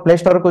आपण प्ले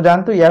स्टोर को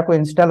जानतु या को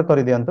इंस्टॉल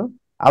करि दियंतु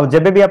आ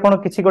जेबे भी आपण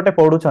किछि गोटे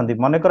पढुछंती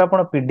माने कर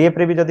आपण पीडीएफ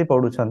रे भी जदि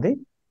पढुछंती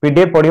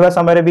पीडीएफ पढिबा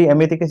समय रे भी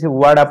एमिति किछि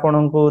वर्ड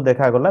आपण को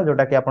देखा गला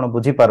जोटा कि आपण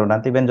बुझी पारुना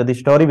तिबेन जदि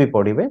स्टोरी भी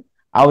पढिबे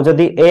आ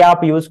जदि ए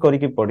ऐप यूज करि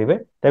कि पढिबे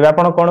तबे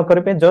आपण कोन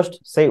करिबे जस्ट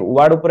से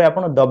वर्ड ऊपर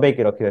आपण दबे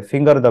की रखिबे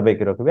फिंगर दबे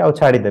की रखिबे आ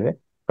छाडी देबे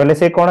कहले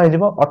से कोन हे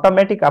जिवो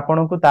ऑटोमेटिक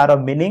आपण को तार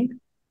मीनिंग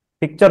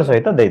पिक्चर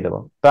सहित दे देबो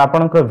तो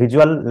आपण को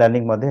विजुअल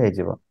लर्निंग मध्ये हे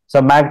जिवो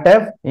सो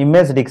मैकटैब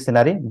image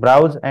dictionary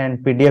browse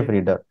and PDF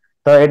reader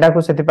तो एटा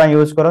को सेति पा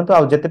यूज करंतु आ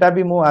जेतेटा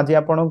भी मु आज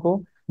आपण को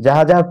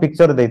जहा जहा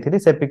पिक्चर देथिली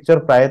से पिक्चर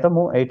प्राय तो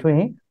मु एठु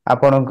ही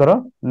आपणकर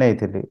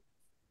नेथिली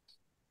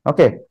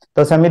ओके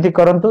तो समिति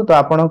करंतु तो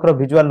आपणकर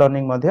विजुअल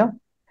लर्निंग मध्ये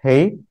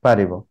हेई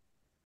पारिबो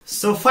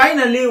So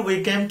finally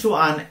we came to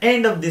an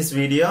end of this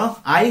video.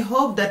 I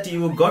hope that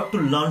you got to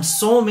learn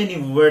so many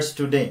words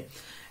today.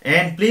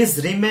 And please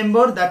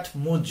remember that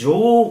मु जो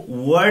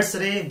words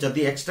रे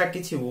जदि extra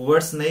किछि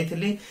words नै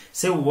थिली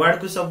से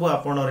word को सब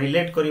आपण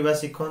relate करिवा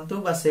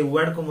सिखंतु बा से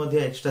word को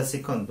मध्ये extra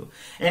सिखंतु.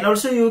 And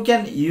also you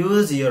can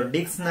use your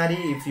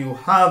dictionary if you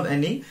have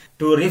any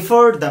to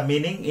refer the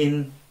meaning in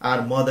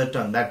our mother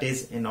tongue, that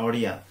is in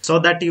Odia, so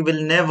that you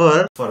will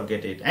never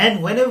forget it.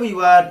 And whenever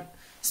you are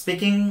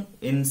speaking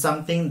in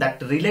something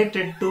that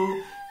related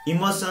to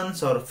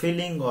emotions or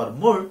feeling or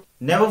mood,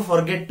 never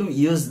forget to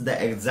use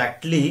the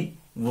exactly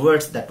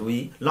words that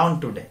we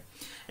learned today.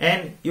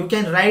 And you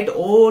can write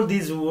all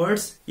these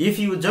words. If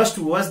you just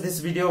watch this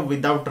video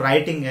without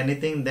writing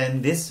anything,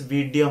 then this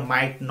video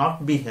might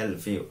not be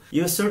helpful you.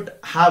 You should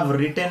have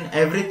written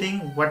everything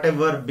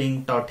whatever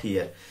being taught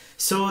here.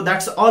 So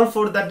that's all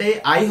for the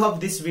day. I hope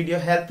this video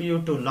helped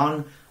you to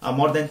learn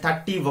more than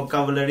 30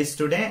 vocabularies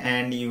today,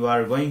 and you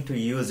are going to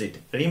use it.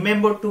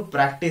 Remember to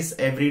practice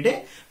every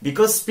day,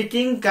 because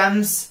speaking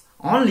comes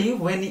only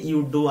when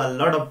you do a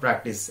lot of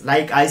practice.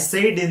 Like I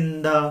said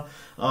in the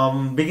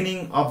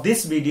beginning of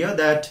this video,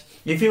 that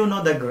if you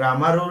know the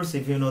grammar rules,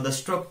 if you know the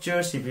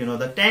structures, if you know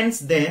the tense,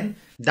 then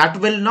that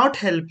will not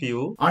help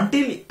you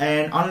until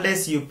and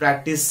unless you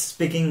practice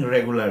speaking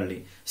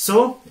regularly.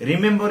 So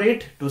remember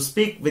it, to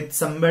speak with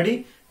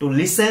somebody, to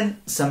listen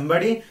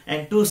somebody,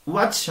 and to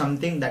watch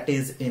something that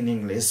is in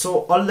English.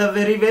 So all the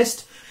very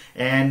best,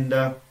 and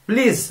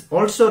please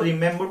also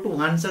remember to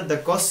answer the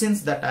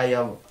questions that I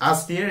have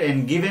asked here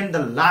and given the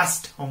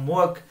last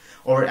homework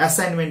or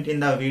assignment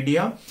in the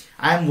video.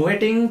 I am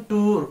waiting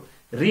to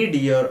read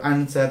your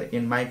answer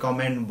in my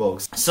comment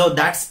box. So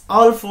that's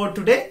all for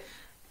today.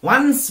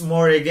 Once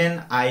more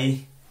again,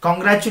 I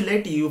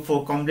congratulate you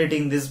for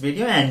completing this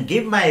video and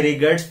give my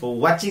regards for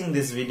watching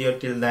this video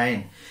till the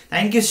end.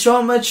 Thank you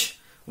so much.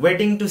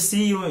 Waiting to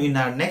see you in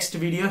our next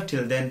video.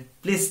 Till then,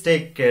 please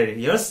take care of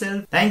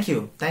yourself. Thank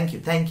you. Thank you.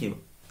 Thank you.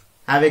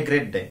 Have a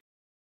great day.